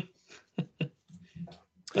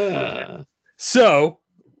 So,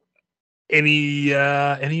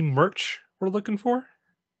 any merch we're looking for?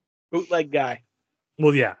 Bootleg guy.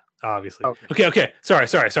 Well, yeah, obviously. Okay. Sorry.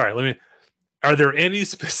 Are there any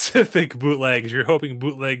specific bootlegs you're hoping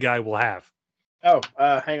bootleg guy will have? Oh,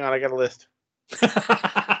 hang on, I got a list.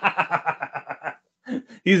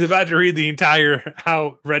 He's about to read the entire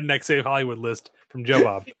How Redneck Save Hollywood list from Joe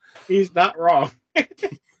Bob. He's not wrong.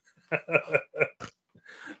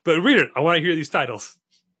 But read it. I want to hear these titles.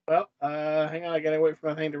 Well, hang on. I gotta wait for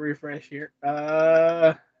my thing to refresh here.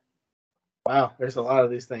 Wow, there's a lot of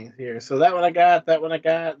these things here. So that one I got.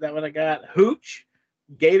 Hooch,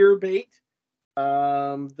 Gator Bait,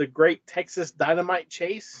 the Great Texas Dynamite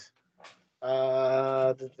Chase,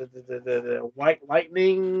 the White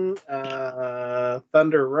Lightning,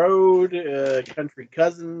 Thunder Road, Country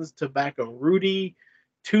Cousins, Tobacco Rudy,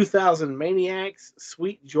 2000 Maniacs,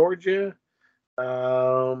 Sweet Georgia,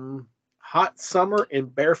 Hot Summer in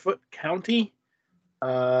Barefoot County,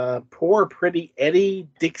 Poor Pretty Eddie,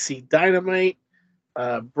 Dixie Dynamite,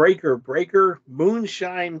 Breaker,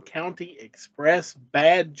 Moonshine County Express,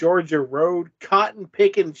 Bad Georgia Road, Cotton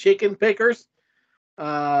Pickin' Chicken Pickers.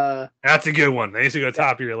 That's a good one. They used to go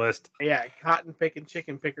top of your list. Yeah, Cotton Pickin'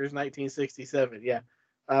 Chicken Pickers, 1967. Yeah.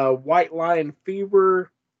 White Lion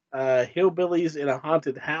Fever, Hillbillies in a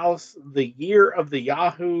Haunted House, The Year of the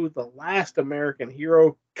Yahoo, The Last American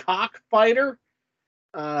Hero, Cockfighter,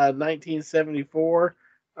 1974.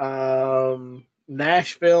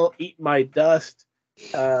 Nashville, Eat My Dust.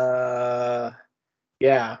 Yeah,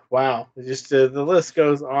 wow. Just the list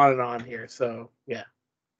goes on and on here. So yeah,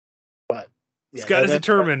 but yeah, Scott is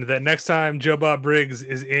determined that next time Joe Bob Briggs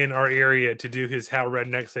is in our area to do his How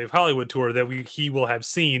Redneck Save Hollywood tour, that he will have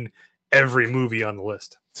seen every movie on the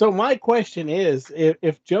list. So my question is,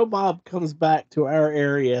 if Joe Bob comes back to our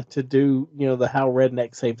area to do, the How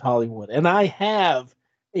Redneck Saved Hollywood, and I have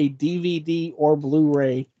a DVD or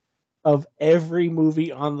Blu-ray of every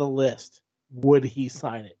movie on the list, would he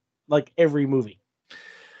sign it? Like every movie?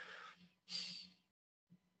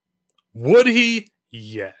 Would he?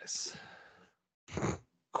 Yes.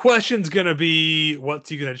 Question's going to be, what's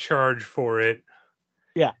he going to charge for it?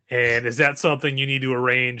 Yeah. And is that something you need to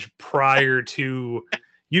arrange prior to...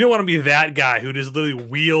 You don't want to be that guy who just literally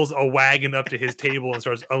wheels a wagon up to his table and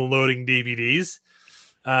starts unloading DVDs.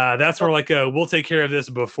 That's more like a, we'll take care of this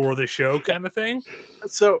before the show kind of thing.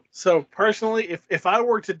 So personally, if I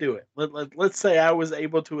were to do it, let's say I was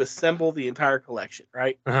able to assemble the entire collection,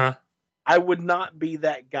 right? Uh-huh. I would not be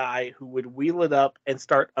that guy who would wheel it up and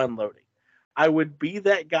start unloading. I would be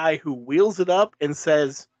that guy who wheels it up and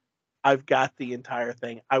says, I've got the entire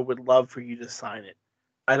thing. I would love for you to sign it.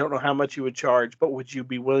 I don't know how much you would charge, but would you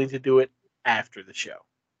be willing to do it after the show?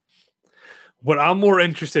 What I'm more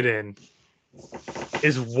interested in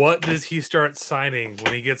is, what does he start signing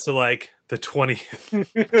when he gets to like the 20th?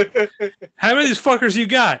 How many of these fuckers you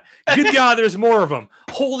got? Good God, there's more of them.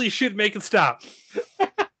 Holy shit, make it stop.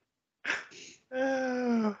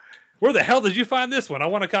 Where the hell did you find this one? I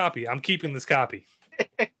want a copy. I'm keeping this copy.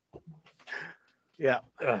 Yeah.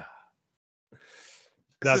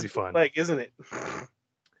 That'd be fun. Like, isn't it?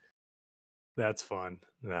 That's fun.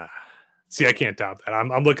 See, I can't top that.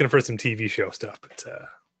 I'm looking for some TV show stuff, but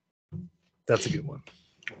that's a good one.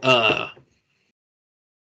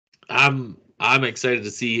 I'm excited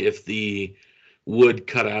to see if the wood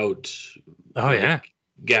cutout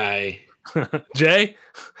guy Jay,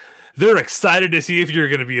 they're excited to see if you're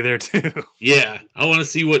going to be there too. Yeah, I want to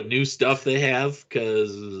see what new stuff they have,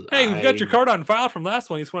 because hey, we've got your card on file from last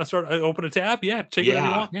one. You just want to start open a tab? Yeah, check it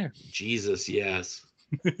out. Yeah, Jesus, yes.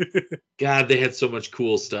 God, they had so much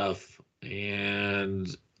cool stuff,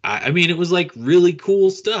 and I mean, it was like really cool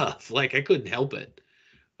stuff. Like, I couldn't help it.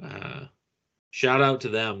 Shout out to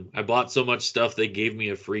them. I bought so much stuff they gave me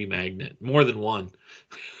a free magnet, more than one.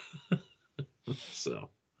 So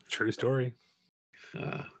true story.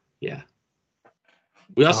 Yeah.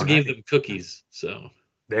 We also gave them cookies. So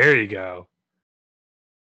there you go.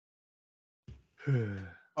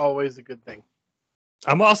 Always a good thing.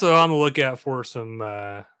 I'm also on the lookout for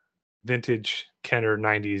some vintage Kenner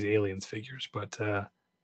 90s Aliens figures, but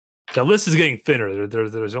the list is getting thinner.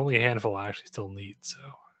 There's only a handful I actually still need. So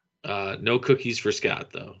no cookies for Scott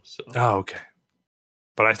though. So okay,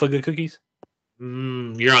 but I still get cookies.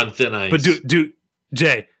 You're on thin ice. But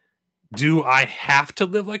Jay, do I have to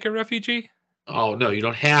live like a refugee? Oh no, you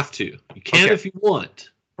don't have to. You can if you want.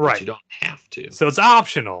 Right. But you don't have to. So it's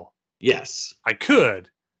optional. Yes. I could.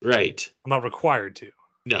 Right. I'm not required to.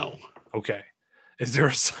 No. Okay. Is there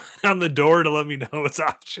a sign on the door to let me know it's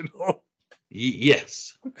optional?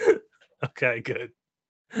 Yes. Okay, good.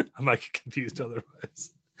 I might get confused otherwise.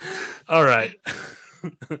 All right.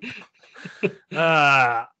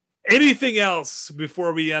 Anything else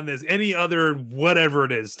before we end this? Any other whatever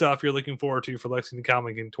it is stuff you're looking forward to for Lexington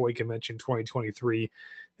Comic and Toy Convention 2023?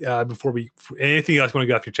 Before anything else you want to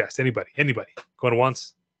get off your chest? Anybody? Going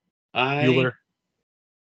once? Bueller?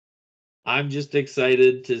 I'm just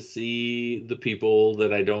excited to see the people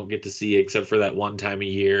that I don't get to see except for that one time a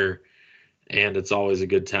year. And it's always a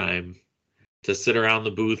good time to sit around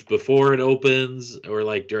the booth before it opens or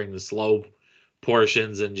like during the slow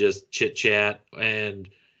portions and just chit chat. And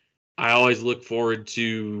I always look forward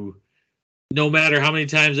to, no matter how many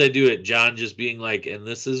times I do it, John just being like, and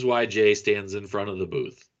this is why Jay stands in front of the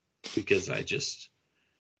booth, because I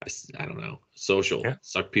don't know,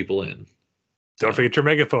 suck people in. Don't forget your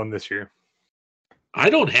megaphone this year. I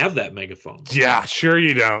don't have that megaphone. Yeah, sure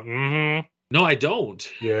you don't. Mm-hmm. No, I don't.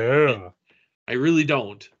 Yeah. I really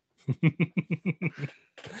don't.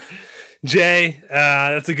 Jay,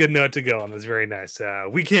 that's a good note to go on. That's very nice.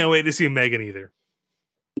 We can't wait to see Megan either.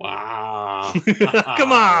 Wow.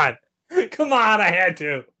 Come on. Come on. I had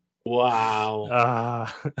to. Wow.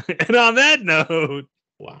 And on that note,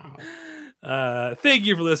 Wow. Thank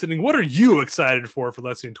you for listening. What are you excited for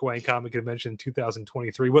Let's Do Twang Comic Convention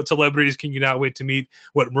 2023? What celebrities can you not wait to meet?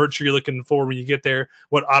 What merch are you looking for when you get there?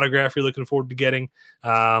 What autograph you're looking forward to getting?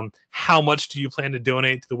 How much do you plan to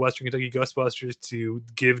donate to the Western Kentucky Ghostbusters to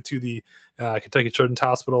give to the Kentucky Children's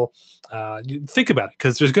Hospital? Think about it,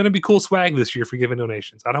 because there's going to be cool swag this year for giving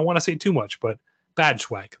donations. I don't want to say too much, but badge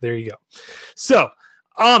swag. There you go. So,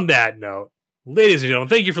 on that note, ladies and gentlemen,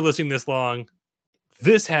 thank you for listening this long.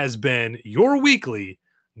 This has been your weekly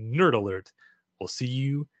Nerd Alert. We'll see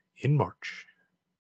you in March.